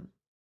 Um,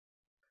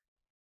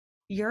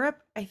 Europe,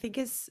 I think,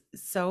 is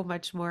so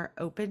much more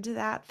open to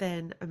that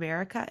than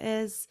America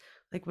is.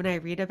 Like when I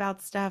read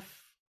about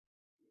stuff,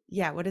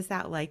 yeah, what is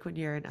that like when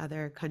you're in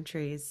other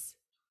countries?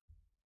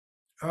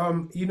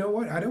 You know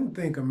what? I don't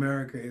think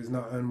America is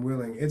not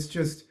unwilling. It's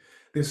just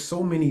there's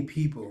so many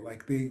people.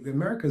 Like the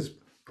America's,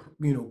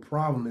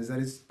 problem is that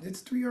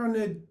it's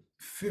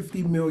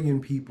 350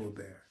 million people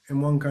there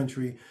in one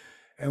country,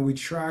 and we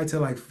try to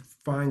like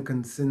find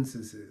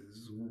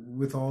consensuses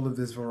with all of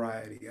this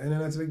variety, and then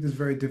that's make this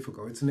very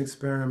difficult. It's an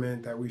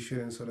experiment that we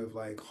shouldn't sort of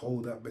like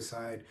hold up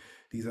beside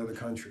these other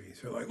countries.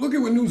 They're like, look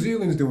at what New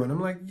Zealand's doing.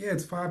 I'm like, yeah,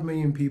 it's 5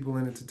 million people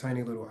and it's a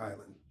tiny little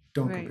island.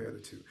 Don't Right. compare the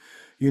two,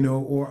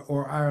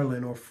 or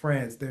Ireland or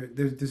France.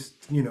 There's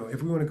just,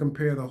 if we want to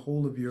compare the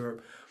whole of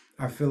Europe,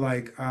 I feel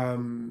like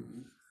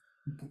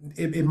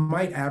it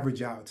might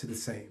average out to the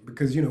same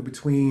because,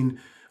 between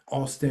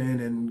Austin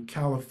and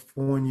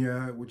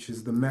California, which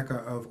is the mecca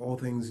of all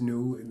things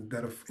new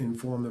that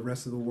inform the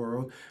rest of the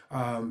world,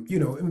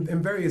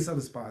 and various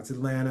other spots,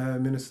 Atlanta,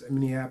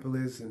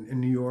 Minneapolis, and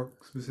New York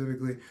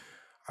specifically,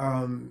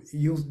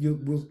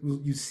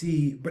 you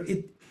see, but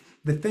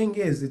the thing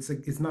is,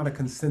 it's not a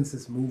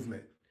consensus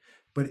movement.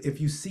 But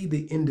if you see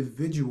the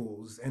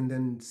individuals and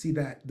then see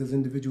that those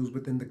individuals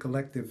within the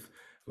collective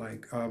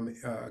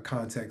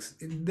context,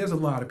 there's a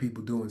lot of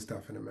people doing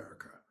stuff in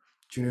America.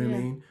 Do you know what I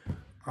Yeah. mean?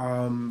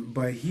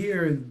 But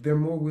here they're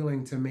more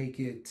willing to make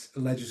it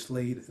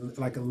legislate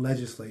like a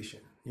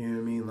legislation. You know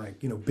what I mean? Like,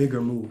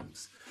 bigger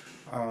moves,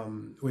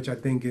 which I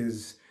think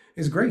is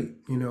great.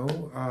 And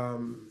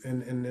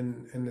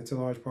it's a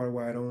large part of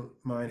why I don't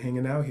mind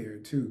hanging out here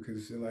too,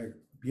 because like,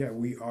 yeah,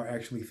 we are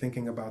actually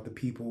thinking about the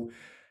people,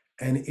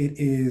 and it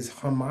is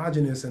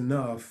homogenous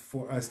enough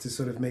for us to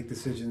sort of make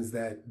decisions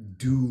that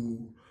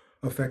do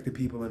affect the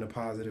people in a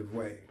positive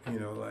way,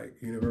 like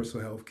universal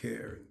health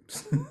care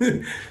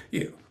and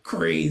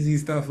crazy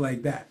stuff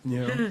like that.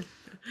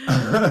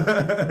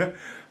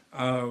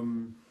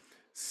 um,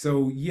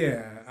 so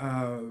yeah,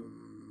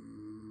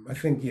 I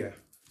think yeah.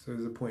 So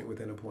there's a point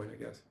within a point,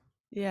 I guess.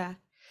 Yeah.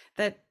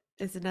 That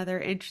is another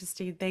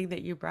interesting thing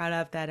that you brought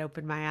up that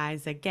opened my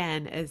eyes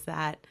again is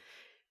that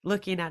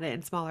looking at it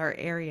in smaller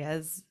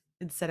areas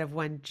instead of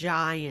one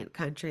giant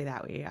country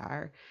that we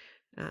are.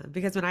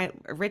 Because when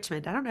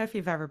Richmond, I don't know if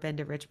you've ever been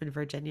to Richmond,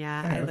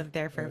 Virginia. I I have. lived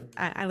there I for have.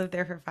 I lived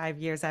there for 5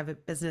 years. I have a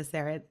business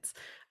there. It's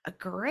a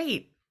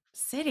great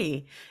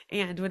city.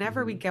 And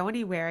whenever we Hmm. go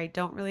anywhere, I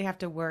don't really have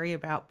to worry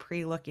about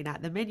pre-looking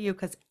at the menu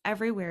because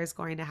everywhere is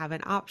going to have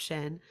an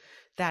option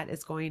that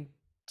is going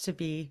to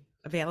be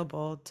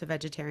available to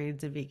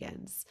vegetarians and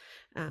vegans.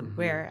 Hmm.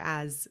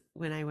 Whereas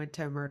when I went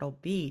to Myrtle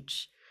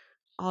Beach,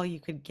 all you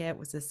could get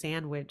was a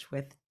sandwich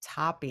with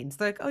toppings.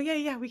 They're like, oh yeah,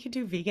 yeah, we can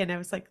do vegan. I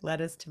was like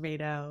lettuce,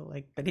 tomato,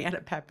 like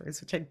banana peppers,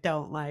 which I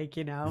don't like,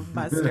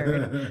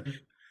 mustard,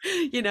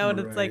 and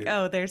it's like, Right.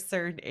 oh, there's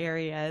certain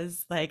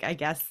areas, like I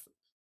guess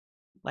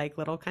like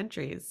little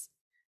countries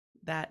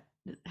that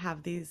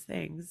have these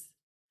things.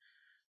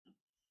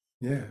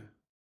 Yeah.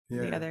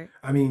 The Yeah. other,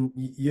 I mean,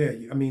 yeah.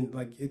 I mean,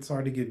 like it's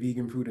hard to get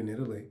vegan food in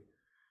Italy,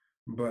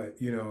 but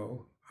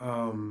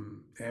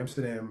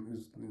Amsterdam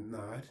is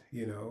not.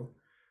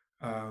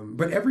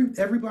 But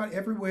everybody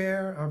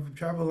everywhere. I've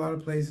traveled a lot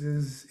of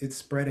places. It's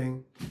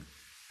spreading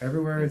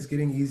everywhere. yeah, It's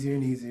getting easier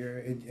and easier.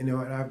 And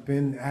I've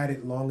been at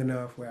it long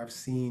enough where I've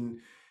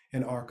seen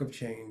an arc of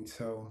change.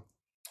 So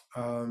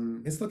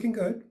it's looking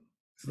good.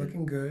 It's yeah,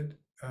 looking good.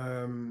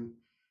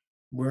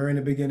 We're in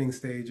the beginning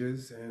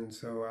stages, and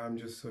so I'm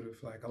just sort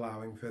of like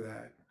allowing for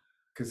that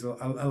because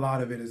a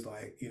lot of it is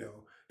like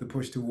the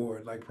push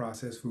toward like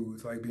processed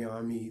foods like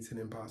Beyond Meats and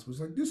Impossible.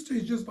 It's like this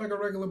tastes just like a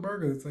regular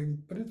burger. It's like,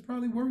 but it's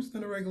probably worse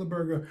than a regular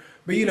burger.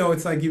 But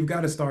it's like you've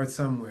got to start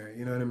somewhere.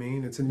 You know what I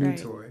mean? It's a new right.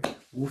 toy.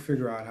 We'll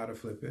figure out how to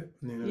flip it.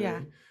 You know what I Yeah.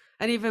 mean?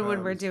 And even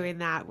when we're So doing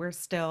that, we're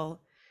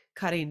still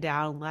cutting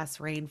down less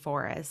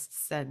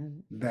rainforests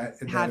and that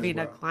as having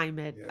a well.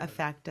 climate Yeah.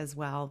 effect as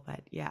well.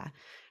 But yeah.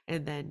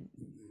 And then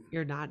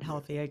you're not Yeah.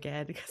 healthy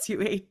again because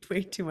you ate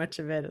way too much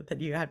of it. And then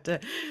you have to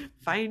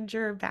find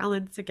your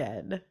balance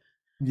again.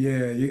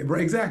 Yeah, yeah,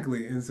 right,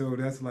 exactly. And so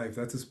that's life.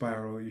 That's a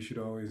spiral. You should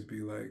always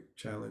be like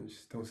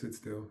challenged. Don't sit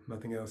still.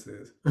 Nothing else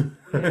is. You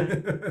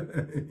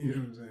know Yeah. what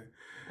I'm saying?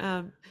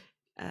 Um,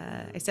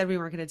 I said we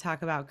weren't going to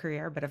talk about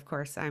career, but of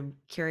course, I'm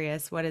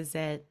curious. What is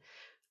it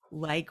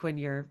like when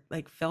you're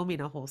like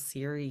filming a whole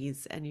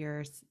series and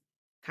you're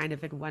kind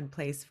of in one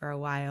place for a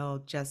while,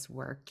 just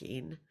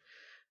working?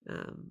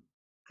 Um,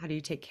 how do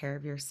you take care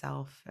of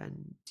yourself?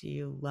 And do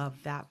you love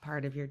that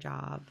part of your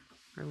job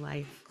or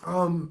life?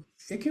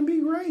 It can be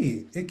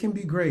great. It can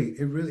be great.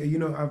 It really,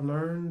 I've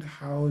learned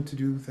how to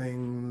do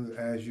things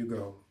as you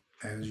go,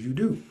 as you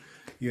do.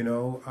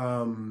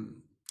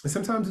 And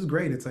sometimes it's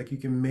great. It's like you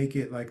can make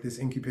it like this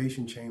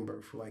incubation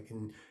chamber for like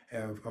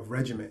of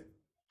regiment.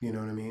 You know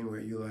what I mean? Where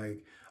you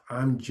like,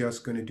 I'm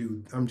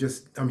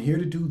here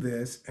to do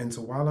this, and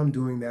so while I'm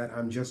doing that,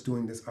 I'm just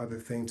doing this other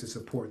thing to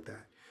support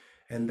that.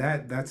 and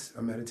that's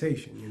a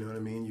meditation. You know what I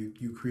mean?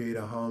 You create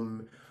a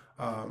hum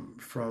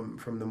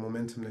from the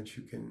momentum that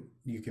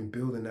you can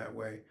build in that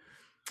way.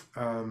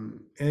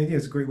 And yeah,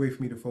 it's a great way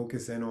for me to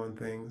focus in on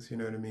things. You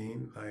know what I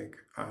mean? Like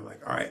I'm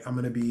like, all right, I'm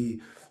gonna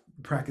be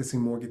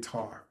practicing more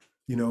guitar.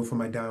 For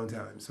my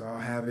downtime, so I'll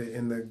have it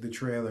in the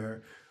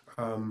trailer.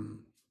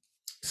 Um,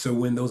 so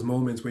when those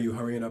moments where you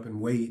hurrying up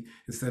and wait,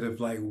 instead of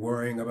like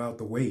worrying about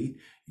the wait,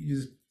 you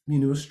just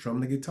strum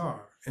the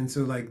guitar. And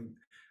so like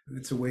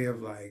it's a way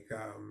of like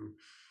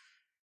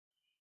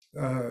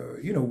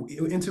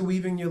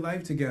interweaving your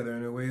life together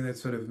in a way that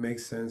sort of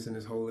makes sense and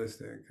is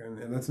holistic.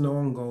 And that's an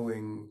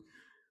ongoing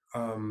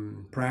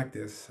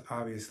practice,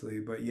 obviously.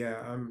 But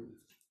yeah,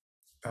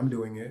 I'm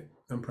doing it.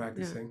 I'm Yeah.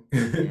 practicing,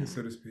 Yeah.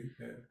 so to speak.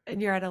 Yeah.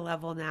 And you're at a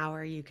level now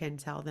where you can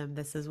tell them,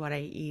 this is what I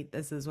eat,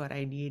 this is what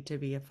I need to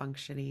be a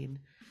functioning.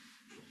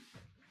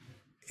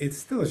 It's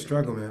still a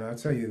struggle, man. I'll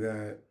tell you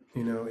that.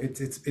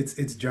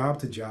 It's job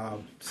to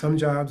job. Some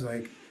jobs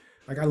like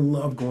I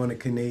love going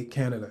to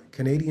Canada.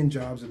 Canadian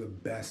jobs are the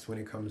best when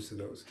it comes to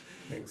those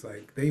things.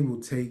 Like they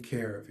will take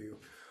care of you.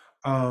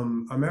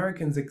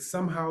 Americans, like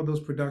somehow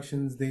those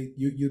productions,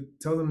 you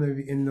tell them they're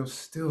and they'll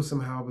still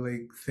somehow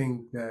like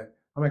think that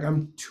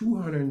I'm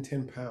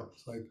 210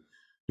 pounds. Like,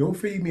 don't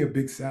feed me a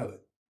big salad.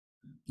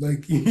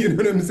 Like, you know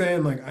what I'm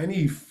saying? Like, I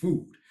need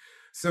food.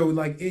 So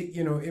like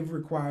it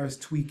requires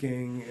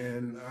tweaking,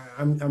 and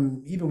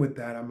I'm even with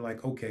that, I'm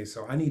like, okay,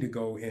 so I need to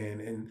go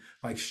in and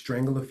like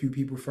strangle a few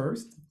people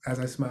first as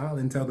I smile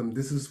and tell them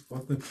this is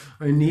what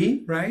I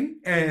need, right?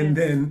 Yeah. And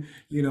then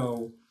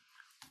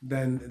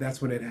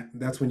that's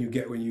when you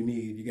get what you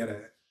need. You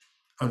gotta,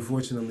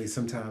 unfortunately,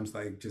 sometimes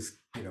like just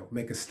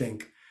make a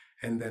stink,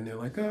 and then they're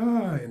like,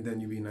 and then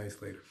you be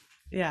nice later.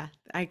 Yeah.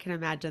 I can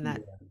imagine that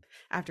Yeah.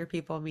 after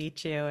people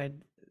meet you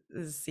and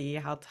see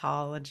how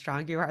tall and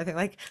strong you are, they're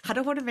like, I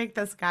don't want to make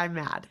this guy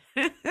mad.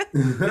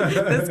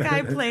 This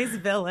guy plays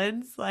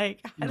villains.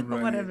 Like, I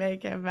don't want to Right.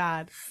 make him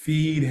mad.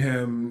 Feed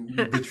him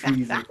the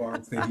trees and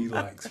parts that he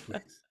likes,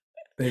 please.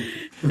 Thank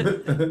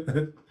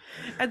you.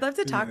 I'd love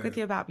to talk Yeah. with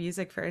you about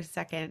music for a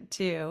second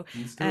too,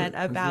 Let's do and it.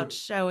 Let's do about it.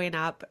 showing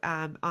up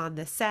on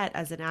the set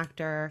as an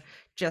actor,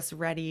 just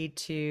ready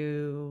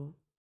to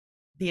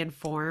be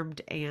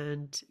informed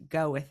and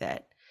go with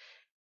it.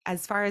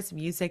 As far as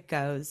music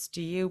goes,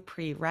 do you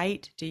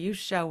pre-write? Do you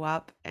show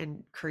up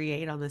and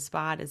create on the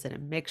spot? Is it a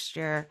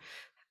mixture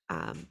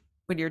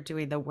when you're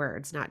doing the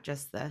words, not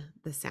just the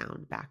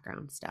sound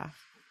background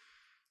stuff?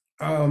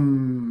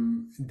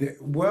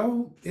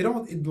 Well,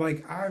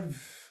 like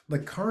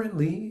like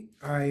currently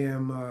I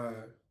am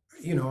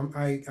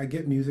I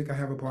get music. I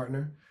have a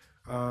partner.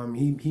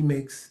 He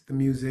makes the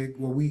music.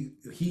 Well,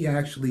 he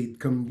actually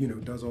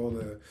does all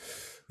the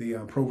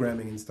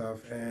programming and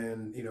stuff,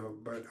 and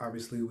but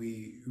obviously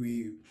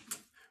we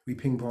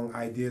ping pong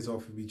ideas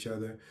off of each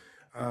other.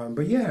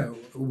 But yeah,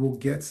 we'll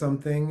get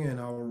something, and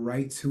I'll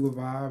write to a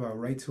vibe. I'll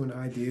write to an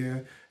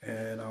idea,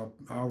 and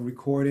I'll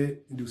record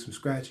it, do some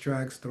scratch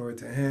tracks, throw it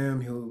to him.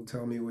 He'll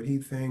tell me what he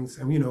thinks,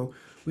 and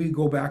we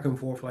go back and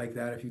forth like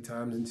that a few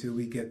times until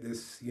we get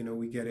this.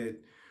 We get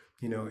it,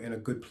 in a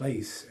good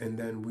place, and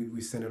then we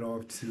send it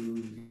off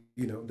to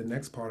the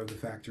next part of the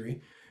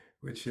factory,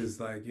 which is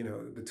like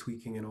the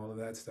tweaking and all of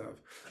that stuff.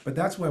 But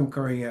that's where I'm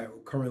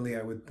currently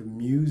at with the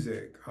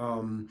music.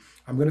 I'm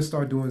gonna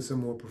start doing some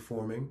more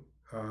performing.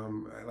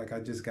 Like I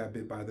just got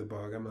bit by the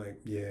bug. I'm like,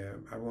 yeah,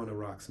 I want to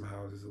rock some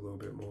houses a little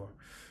bit more.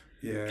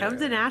 Come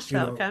to Yeah,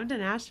 Nashville. Come to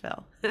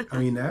Nashville. I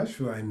mean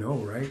Nashville, I know,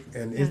 right?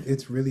 And Yeah.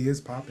 it really is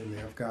popping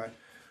there. I've got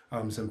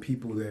some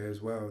people there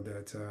as well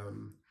that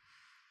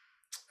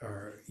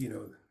are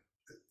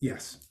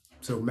yes.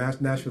 So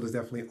Nashville is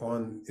definitely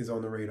on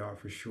the radar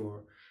for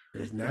sure.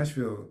 Because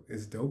Nashville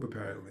is dope.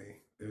 Apparently,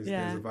 there's a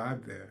Yeah.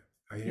 vibe there.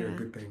 I hear Yeah.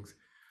 good things.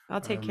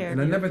 I'll take care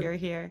And of you if you're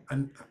here.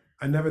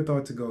 I never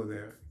thought to go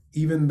there,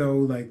 even though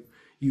like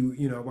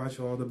I watch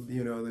all the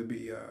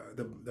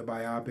the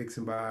biopics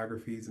and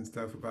biographies and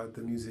stuff about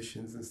the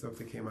musicians and stuff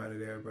that came out of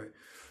there, but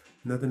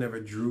nothing ever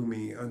drew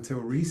me until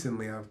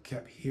recently. I've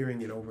kept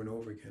hearing it over and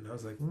over again. I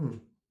was like,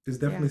 there's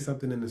Yeah. definitely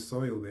something in the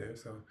soil there.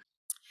 So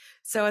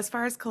So as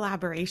far as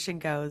collaboration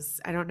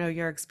goes, I don't know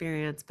your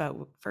experience, but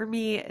for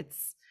me,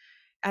 it's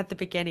at the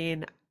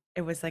beginning,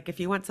 it was like, if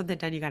you want something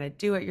done, you got to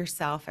do it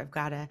yourself. I've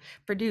got to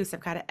produce, I've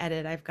got to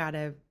edit, I've got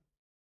to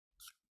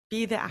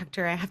be the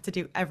actor. I have to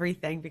do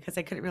everything because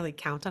I couldn't really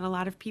count on a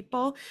lot of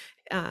people,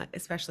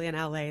 especially in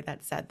LA,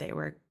 that said they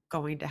were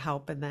going to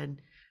help. And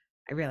then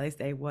I realized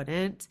they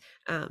wouldn't.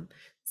 Um,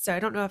 so I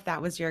don't know if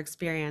that was your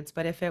experience,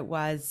 but if it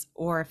was,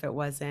 or if it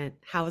wasn't,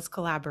 how has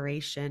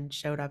collaboration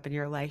showed up in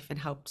your life and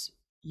helped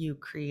you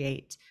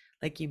create,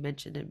 like you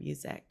mentioned in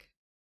music?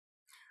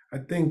 I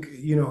think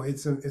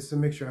it's a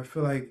mixture. I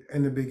feel like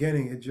in the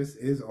beginning it just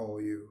is all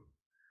you.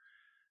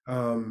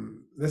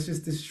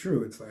 It's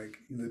true. It's like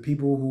the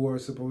people who are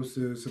supposed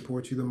to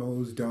support you the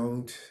most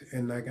don't,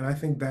 and I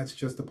think that's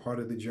just a part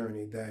of the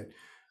journey, that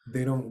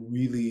they don't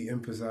really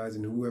emphasize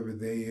in whoever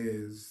they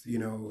is, they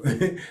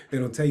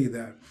don't tell you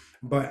that.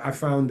 But I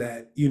found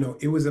that,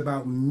 it was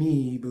about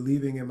me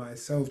believing in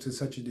myself to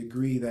such a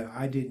degree that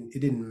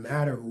it didn't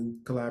matter who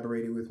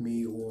collaborated with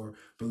me or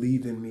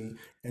believed in me.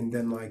 And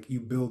then like you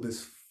build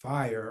this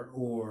fire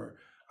or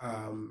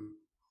um,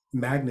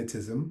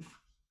 magnetism,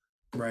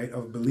 right,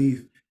 of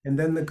belief, and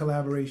then the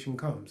collaboration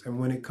comes. And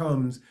when it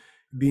comes,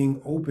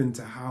 being open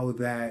to how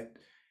that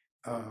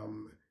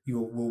you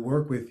will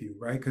work with you,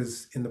 right?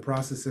 Because in the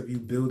process of you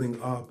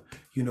building up,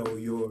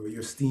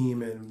 your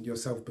steam and your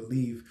self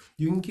belief,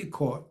 you can get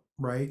caught,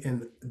 right?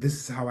 And this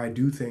is how I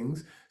do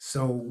things.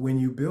 So when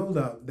you build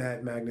up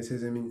that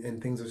magnetism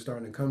and things are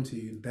starting to come to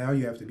you, now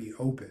you have to be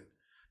open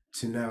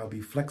to now be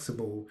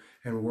flexible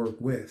and work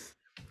with.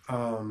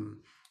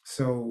 Um,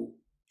 so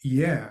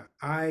yeah,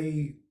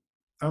 I'm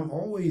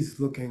always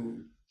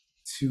looking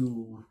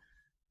to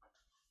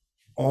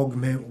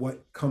augment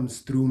what comes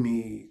through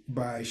me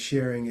by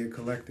sharing it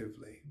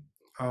collectively.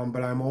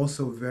 But I'm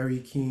also very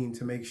keen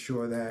to make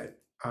sure that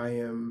I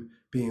am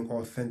being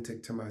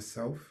authentic to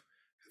myself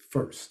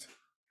first,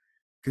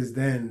 because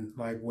then,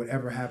 like,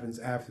 whatever happens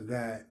after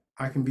that,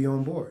 I can be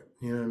on board.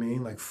 You know what I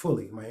mean? Like,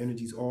 fully, my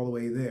energy's all the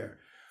way there.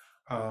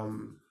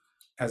 Um,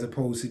 as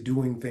opposed to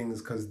doing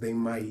things because they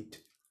might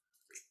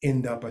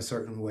end up a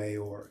certain way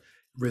or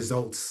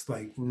results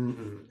like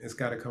it's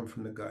got to come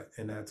from the gut,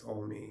 and that's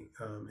all me.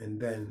 And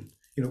then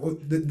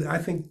I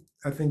think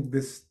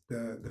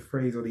the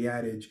phrase or the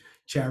adage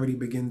charity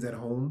begins at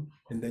home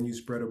and then you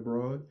spread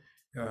abroad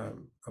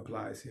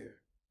applies here,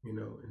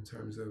 in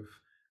terms of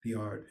the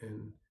art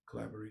and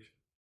collaboration.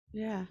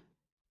 Yeah.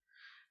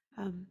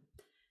 Um,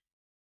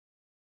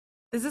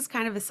 this is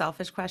kind of a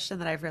selfish question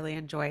that I've really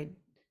enjoyed,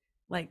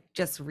 like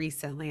just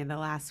recently in the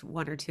last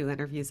one or two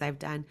interviews I've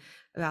done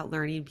about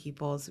learning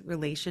people's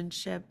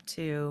relationship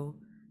to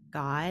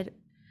God,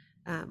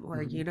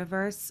 or Hmm.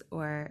 universe,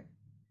 or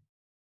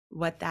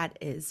what that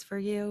is for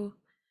you.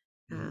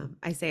 Hmm.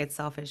 I say it's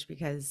selfish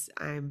because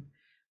I'm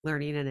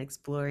learning and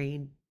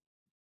exploring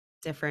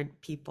different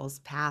people's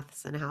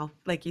paths and how,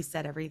 like you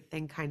said,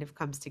 everything kind of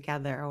comes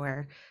together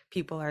where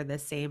people are the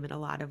same in a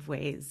lot of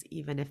ways,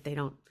 even if they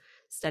don't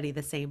study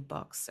the same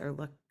books or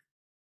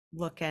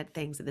look at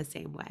things in the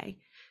same way.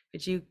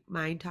 Would you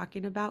mind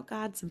talking about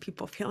God? Some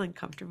people feel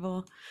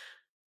uncomfortable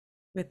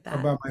with that.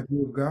 About my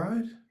view of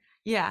God,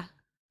 Yeah.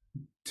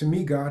 to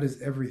me God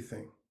is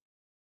everything,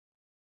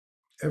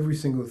 every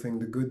single thing,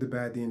 the good, the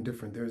bad, the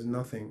indifferent. There's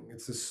nothing,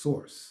 it's the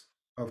source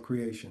of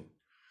creation,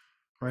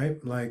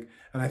 right? Like,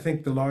 and I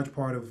think the large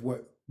part of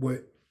what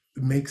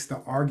makes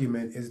the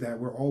argument is that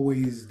we're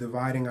always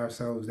dividing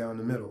ourselves down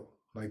the middle.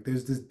 Like,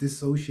 there's this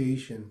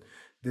dissociation,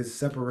 this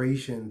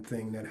separation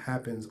thing that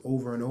happens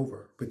over and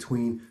over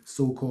between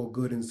so-called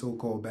good and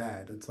so-called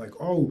bad. It's like,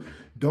 oh,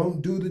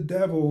 don't do the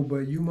devil,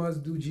 but you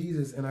must do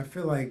Jesus. And I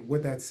feel like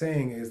what that's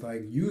saying is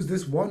like, use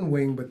this one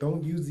wing, but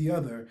don't use the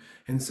other.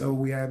 And so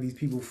we have these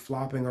people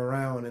flopping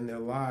around in their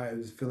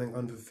lives, feeling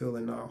unfulfilled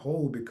and not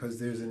whole because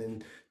there's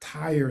an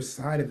entire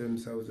side of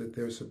themselves that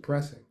they're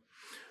suppressing,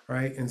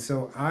 right? And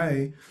so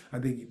I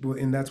think, well,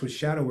 and that's what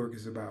shadow work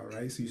is about,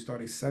 right? So you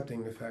start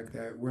accepting the fact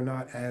that we're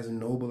not as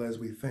noble as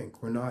we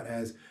think, we're not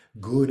as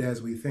good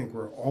as we think,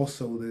 we're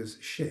also this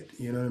shit,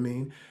 you know what I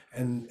mean?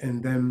 And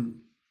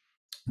then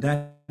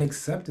that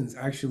acceptance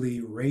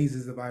actually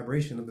raises the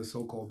vibration of the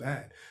so-called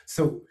bad.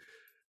 So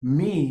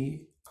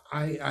me,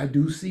 I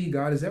do see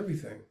God as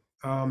everything.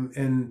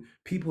 And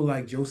people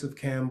like Joseph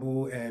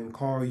Campbell and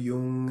Carl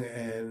Jung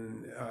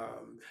and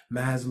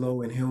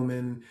Maslow and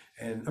Hillman,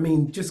 and I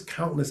mean, just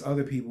countless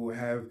other people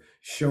have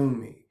shown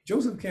me.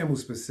 Joseph Campbell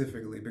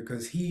specifically,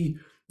 because he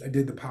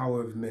did The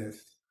Power of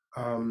Myth.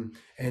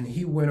 And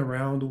he went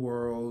around the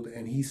world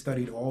and he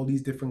studied all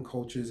these different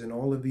cultures and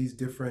all of these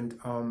different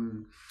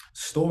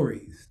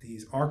stories,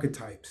 these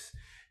archetypes,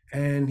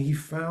 and he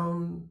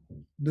found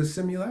the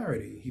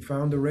similarity. He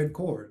found the red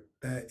cord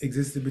that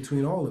existed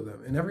between all of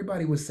them. And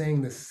everybody was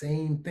saying the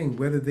same thing,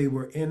 whether they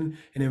were in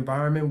an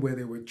environment where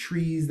there were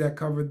trees that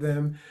covered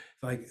them,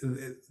 like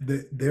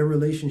their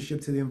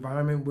relationship to the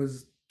environment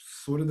was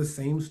sort of the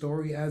same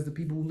story as the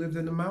people who lived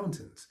in the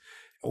mountains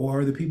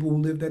or the people who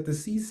lived at the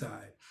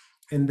seaside.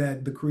 And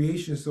that the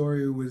creation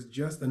story was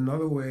just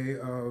another way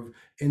of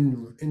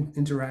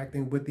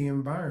interacting with the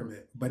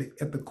environment. But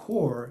at the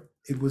core,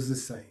 it was the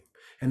same.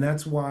 And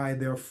that's why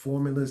there are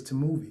formulas to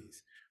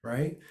movies,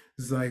 right?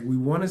 It's like we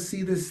want to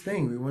see this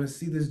thing, we want to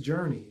see this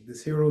journey,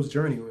 this hero's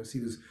journey. We want to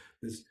see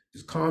this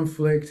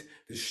conflict,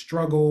 this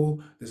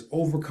struggle, this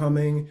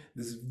overcoming,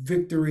 this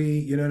victory.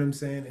 You know what I'm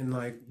saying? And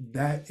like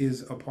that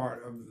is a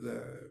part of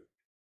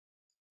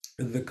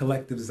the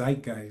collective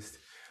zeitgeist.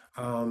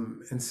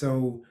 And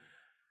so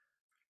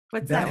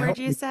What's that that word helped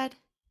you me. said?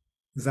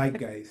 The-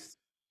 Zeitgeist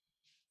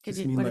Could just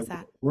you, mean what like is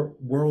that?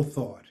 world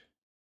thought.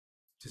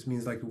 Just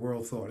means like the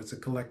world thought. It's a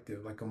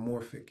collective, like a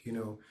morphic,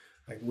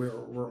 like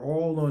we're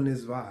all on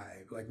this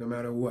vibe, like no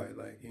matter what,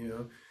 like,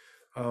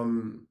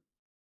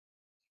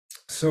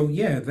 so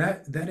yeah,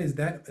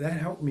 that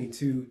helped me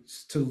to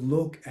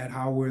look at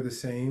how we're the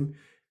same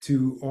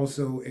to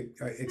also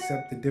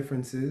accept the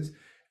differences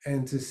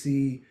and to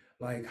see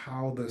like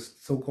how the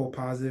so-called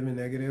positive and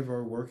negative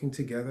are working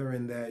together,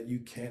 and that you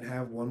can't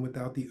have one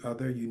without the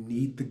other. You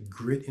need the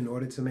grit in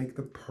order to make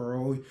the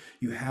pearl.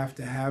 You have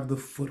to have the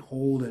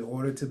foothold in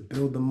order to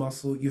build the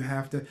muscle. You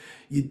have to,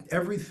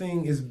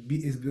 everything is,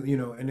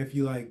 and if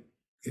you like,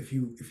 if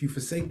you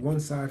forsake one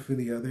side for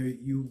the other,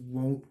 you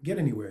won't get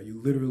anywhere.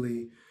 You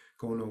literally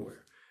go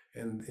nowhere.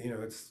 And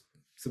it's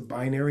a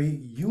binary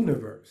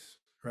universe,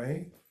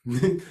 right?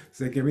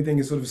 It's like everything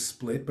is sort of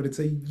split, but it's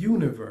a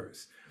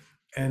universe.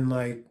 And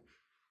like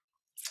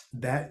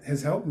that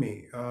has helped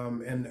me.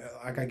 And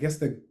like I guess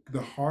the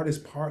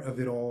hardest part of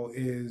it all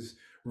is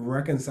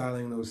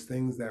reconciling those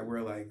things that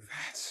were like,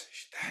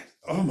 that,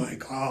 oh my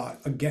God,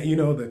 again,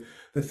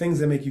 the things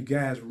that make you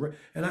gas.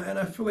 And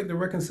I feel like the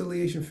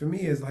reconciliation for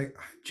me is like,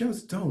 I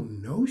just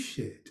don't know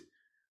shit.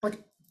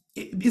 Like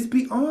it's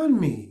beyond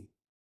me.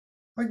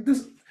 Like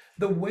this,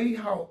 the way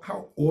how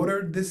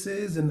ordered this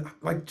is, and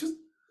like just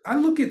I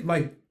look at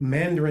like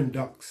Mandarin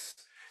ducks,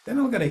 then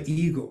I look at an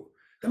eagle,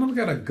 then I look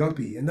at a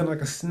guppy, and then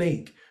like a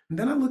snake, and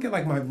then I look at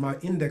like my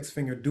index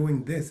finger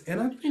doing this,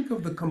 and I think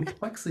of the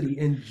complexity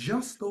in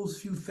just those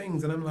few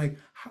things, and I'm like,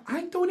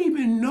 I don't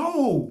even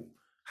know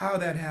how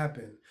that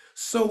happened.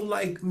 So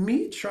like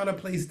me trying to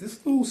place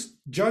this little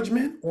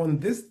judgment on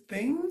this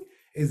thing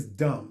is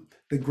dumb.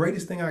 The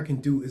greatest thing I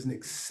can do is an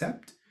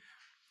accept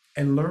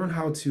and learn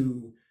how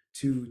to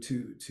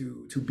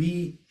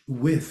be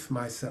with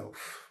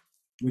myself,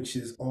 which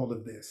is all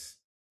of this,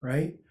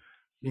 right?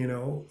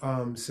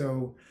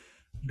 So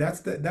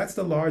that's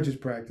the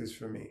largest practice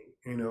for me,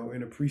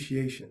 in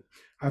appreciation.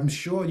 I'm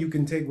sure you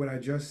can take what I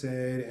just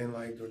said and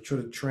like try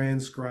to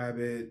transcribe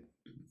it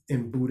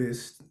in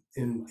Buddhist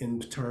in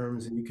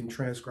terms, and you can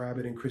transcribe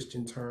it in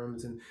Christian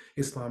terms and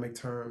Islamic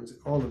terms,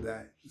 all of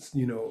that,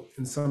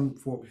 in some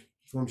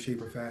form,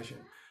 shape, or fashion.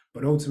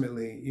 But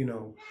ultimately,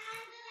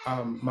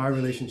 my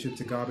relationship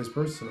to God is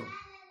personal,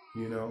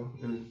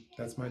 and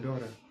that's my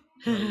daughter.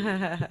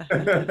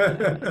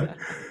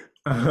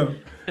 Um, um,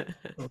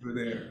 over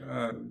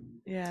there.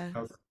 Yeah,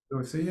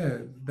 So yeah,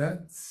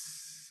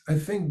 I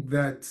think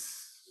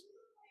that's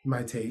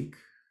my take.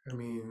 I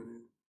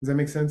mean, does that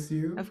make sense to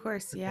you? of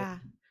course. Yeah,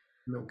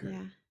 Okay.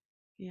 yeah,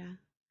 yeah.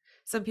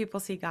 Some people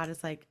see God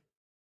as like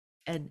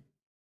an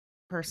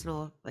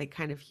personal, like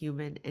kind of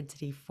human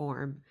entity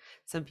form.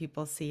 Some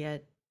people see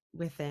it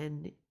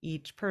within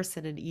each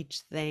person and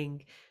each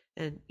thing.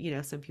 And,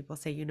 some people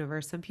say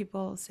universe, some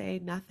people say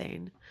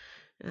nothing,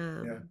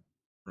 Yeah.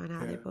 on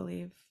how they Yeah.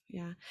 believe.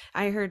 Yeah.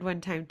 I heard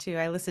one time too,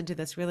 I listened to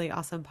this really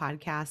awesome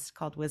podcast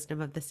called Wisdom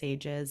of the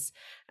Sages.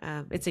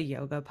 It's a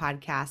yoga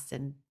podcast,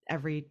 and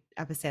every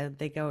episode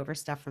they go over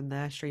stuff from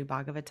the Sri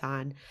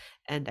Bhagavatam,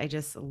 and I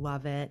just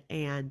love it.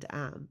 And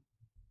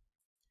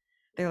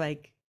they're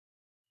like,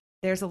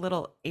 there's a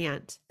little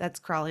ant that's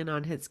crawling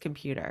on his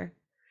computer.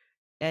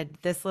 And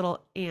this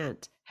little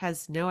ant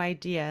has no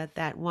idea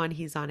that one,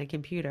 he's on a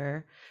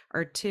computer,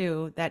 or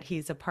two, that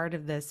he's a part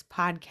of this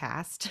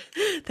podcast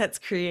that's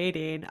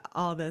creating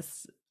all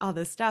this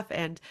stuff.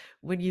 And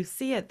when you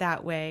see it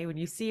that way, when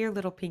you see your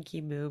little pinky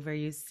move, or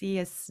you see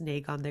a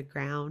snake on the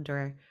ground,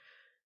 or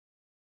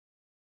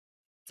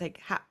it's like,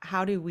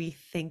 how do we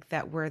think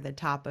that we're the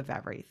top of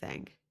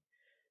everything?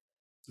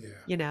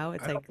 Yeah.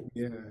 It's I like don't,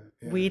 yeah.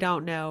 we Yeah.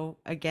 don't know,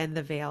 again,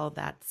 the veil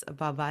that's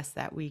above us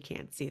that we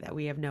can't see, that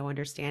we have no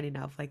understanding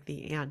of, like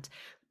the ant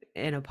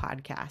in a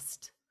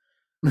podcast.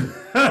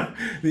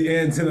 The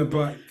ants in the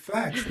butt.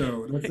 Facts,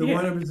 though. That's the Yeah.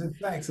 100%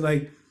 facts.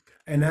 Like,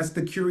 and that's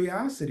the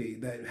curiosity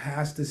that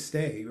has to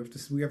stay.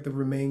 We have to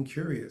remain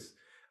curious.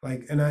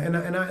 Like, and I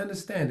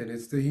understand it.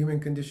 It's the human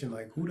condition.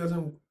 Like, who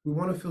doesn't? We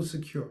want to feel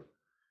secure.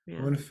 We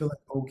Yeah. want to feel like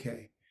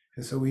okay,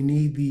 and so we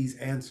need these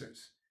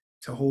answers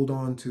to hold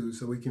on to,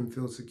 so we can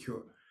feel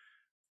secure.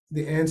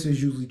 The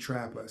answers usually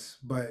trap us,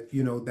 but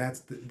that's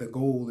the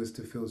goal, is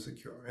to feel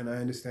secure. And I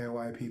understand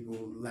why people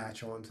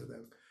latch onto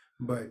them,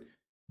 but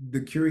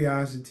the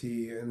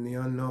curiosity and the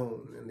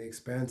unknown and the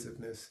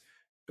expansiveness,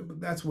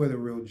 that's where the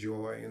real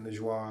joy and the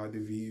joie de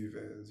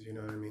vivre is, you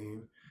know what I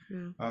mean?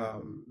 Yeah.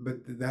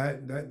 But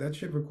that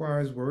shit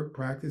requires work,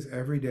 practice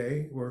every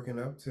day, working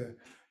up to,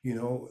 you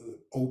know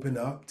open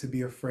up, to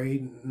be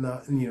afraid,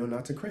 not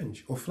to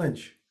cringe or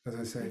flinch, as I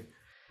Yeah. say,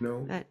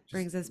 That just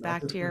brings us not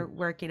back to to your flinch.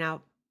 working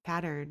out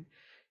pattern,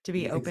 to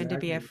be Yeah, open, to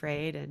be exactly.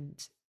 afraid,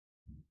 and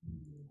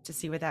to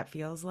see what that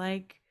feels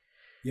like,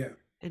 Yeah,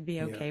 and be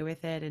yeah, okay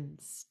with it and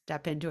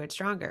step into it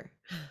stronger.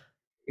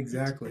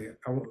 exactly.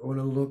 I want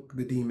to look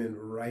the demon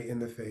right in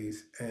the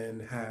face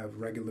and have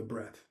regular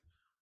breath.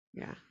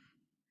 Yeah.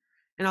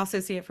 And also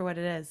see it for what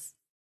it is.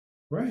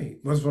 Right.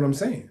 That's what I'm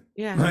saying.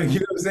 Yeah. Like,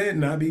 you know what I'm saying?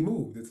 Not be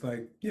moved. It's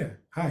like, yeah,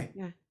 hi.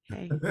 Yeah.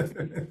 Hey.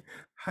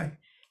 Hi.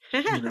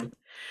 You know,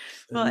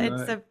 Well,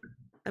 and it's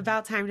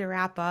about time to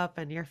wrap up,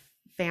 and your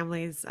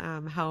family's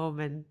home,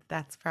 and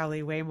that's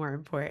probably way more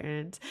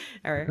important.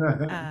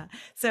 Or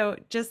so,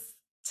 just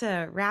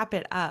to wrap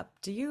it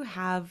up, do you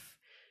have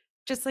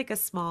just like a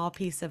small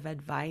piece of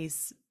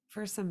advice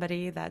for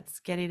somebody that's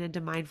getting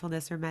into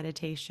mindfulness or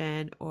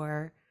meditation,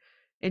 or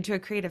into a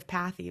creative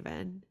path,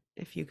 even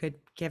if you could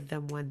give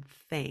them one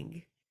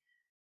thing.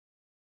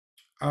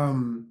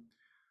 Um,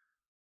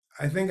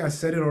 I think I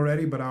said it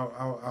already, but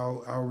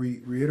I'll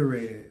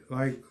reiterate it.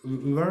 Like,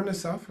 learn to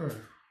suffer,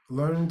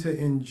 learn to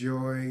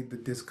enjoy the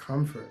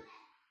discomfort.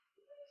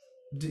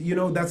 You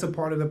know, that's a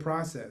part of the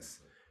process.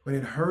 When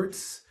it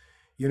hurts,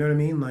 you know what I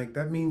mean? Like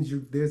that means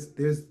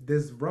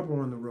there's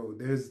rubber on the road.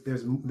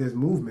 There's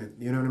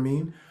movement. You know what I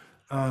mean?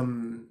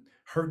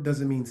 Hurt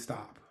doesn't mean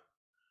stop.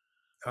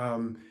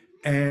 Um,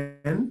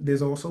 and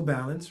there's also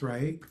balance,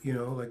 right? You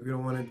know, like we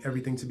don't want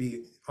everything to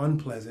be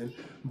unpleasant,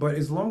 but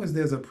as long as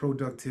there's a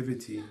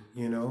productivity,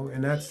 you know,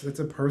 and that's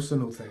a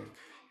personal thing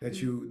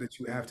Mm, that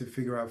you have to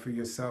figure out for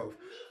yourself.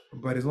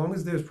 But as long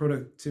as there's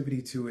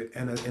productivity to it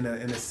and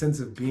a sense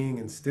of being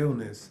and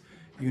stillness,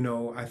 you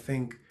know, I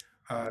think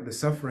the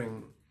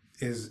suffering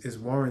is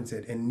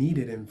warranted and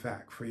needed, in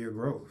fact, for your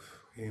growth.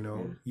 You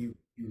know, yeah, you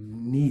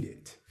need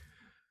it.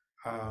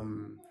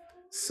 Um,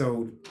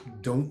 so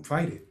don't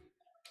fight it.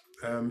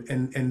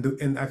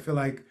 And I feel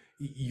like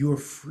you're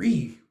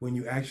free when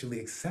you actually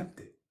accept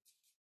it.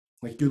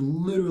 Like you're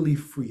literally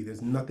free.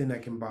 There's nothing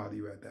that can bother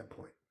you at that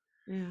point.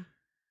 yeah.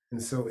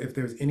 And so if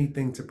there's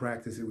anything to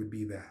practice, it would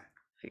be that.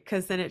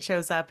 Because then it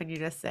shows up and you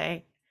just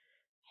say,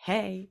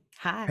 "Hey,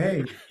 hi,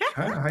 Hey,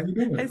 hi, how you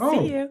doing? I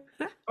see you.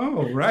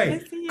 Oh, I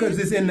right. see Because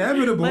you. it's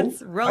inevitable.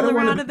 Let's I roll don't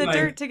want to around be in the like,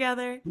 dirt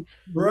together."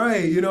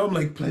 right, you know, I'm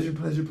like pleasure,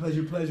 pleasure,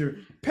 pleasure, pleasure,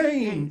 Right.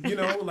 pain, you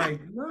know, like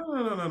no,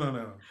 no, no, no, no,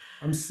 no.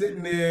 I'm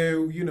sitting there,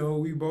 you know,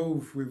 we're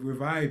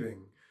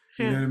vibing.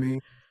 You know Yeah, what I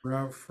mean? We're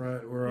out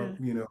front, we're yeah. up,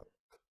 you know,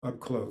 up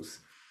close.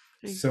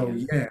 Thank So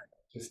you. yeah,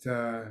 just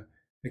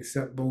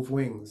accept both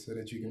wings so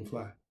that you can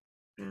fly.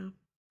 Yeah.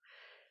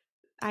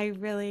 I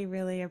really,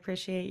 really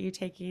appreciate you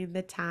taking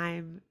the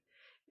time,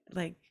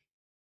 like,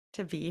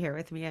 to be here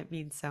with me. It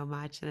means so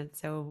much, and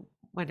it's so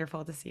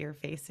wonderful to see your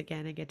face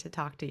again and get to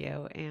talk to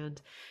you.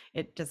 And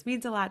it just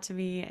means a lot to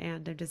me.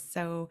 And I'm just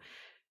so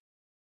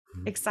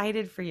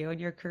excited for you and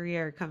your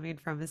career coming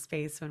from a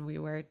space when we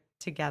were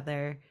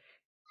together.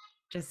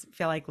 Just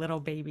feel like little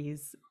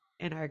babies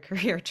in our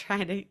career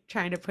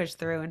trying to push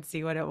through and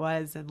see what it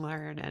was and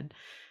learn. And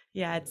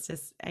yeah, it's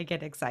just I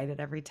get excited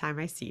every time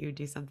I see you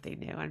do something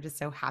new. I'm just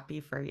so happy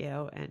for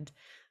you. And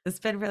it's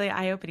been really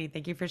eye-opening.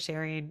 Thank you for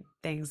sharing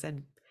things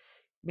and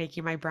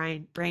making my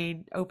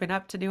brain open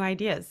up to new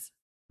ideas.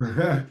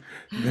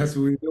 That's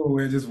what we do.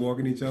 We're just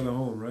walking each other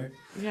home, right?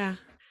 Yeah.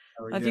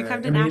 Oh Well, if you yeah.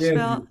 come I to mean, it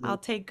Nashville, is. I'll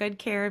take good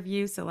care of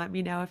you. So let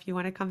me know if you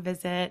want to come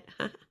visit.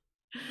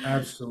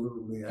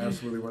 Absolutely,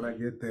 absolutely. When I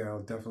get there,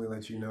 I'll definitely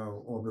let you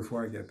know, or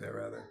before I get there,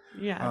 rather.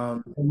 Yeah.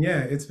 And yeah,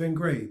 it's been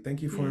great.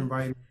 Thank you for Yeah.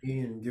 inviting me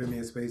and giving me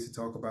a space to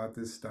talk about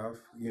this stuff.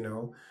 You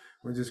know,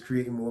 we're just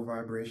creating more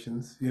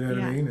vibrations. You know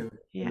what I Yeah. mean? And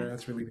Yeah.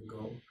 that's really the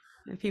goal.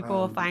 And people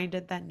will Um, find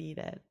it that need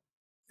it.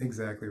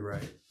 exactly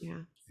right.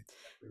 Yeah. Exactly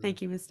right.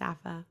 Thank you,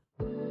 Mustafa.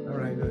 All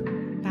right,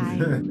 Bye.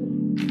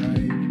 then.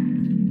 Bye.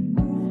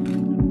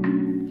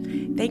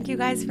 Thank you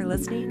guys for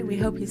listening. We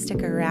hope you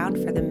stick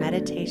around for the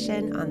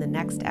meditation on the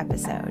next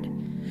episode.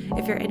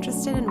 If you're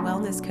interested in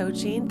wellness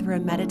coaching through a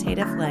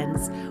meditative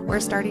lens or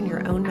starting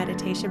your own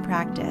meditation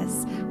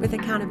practice with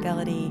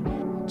accountability,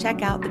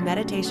 check out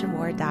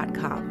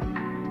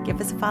themeditationward.com. Give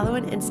us a follow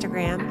on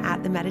Instagram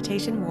at The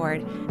Meditation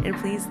Ward, and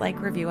please like,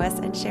 review us,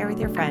 and share with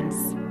your friends.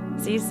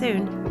 See you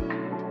soon.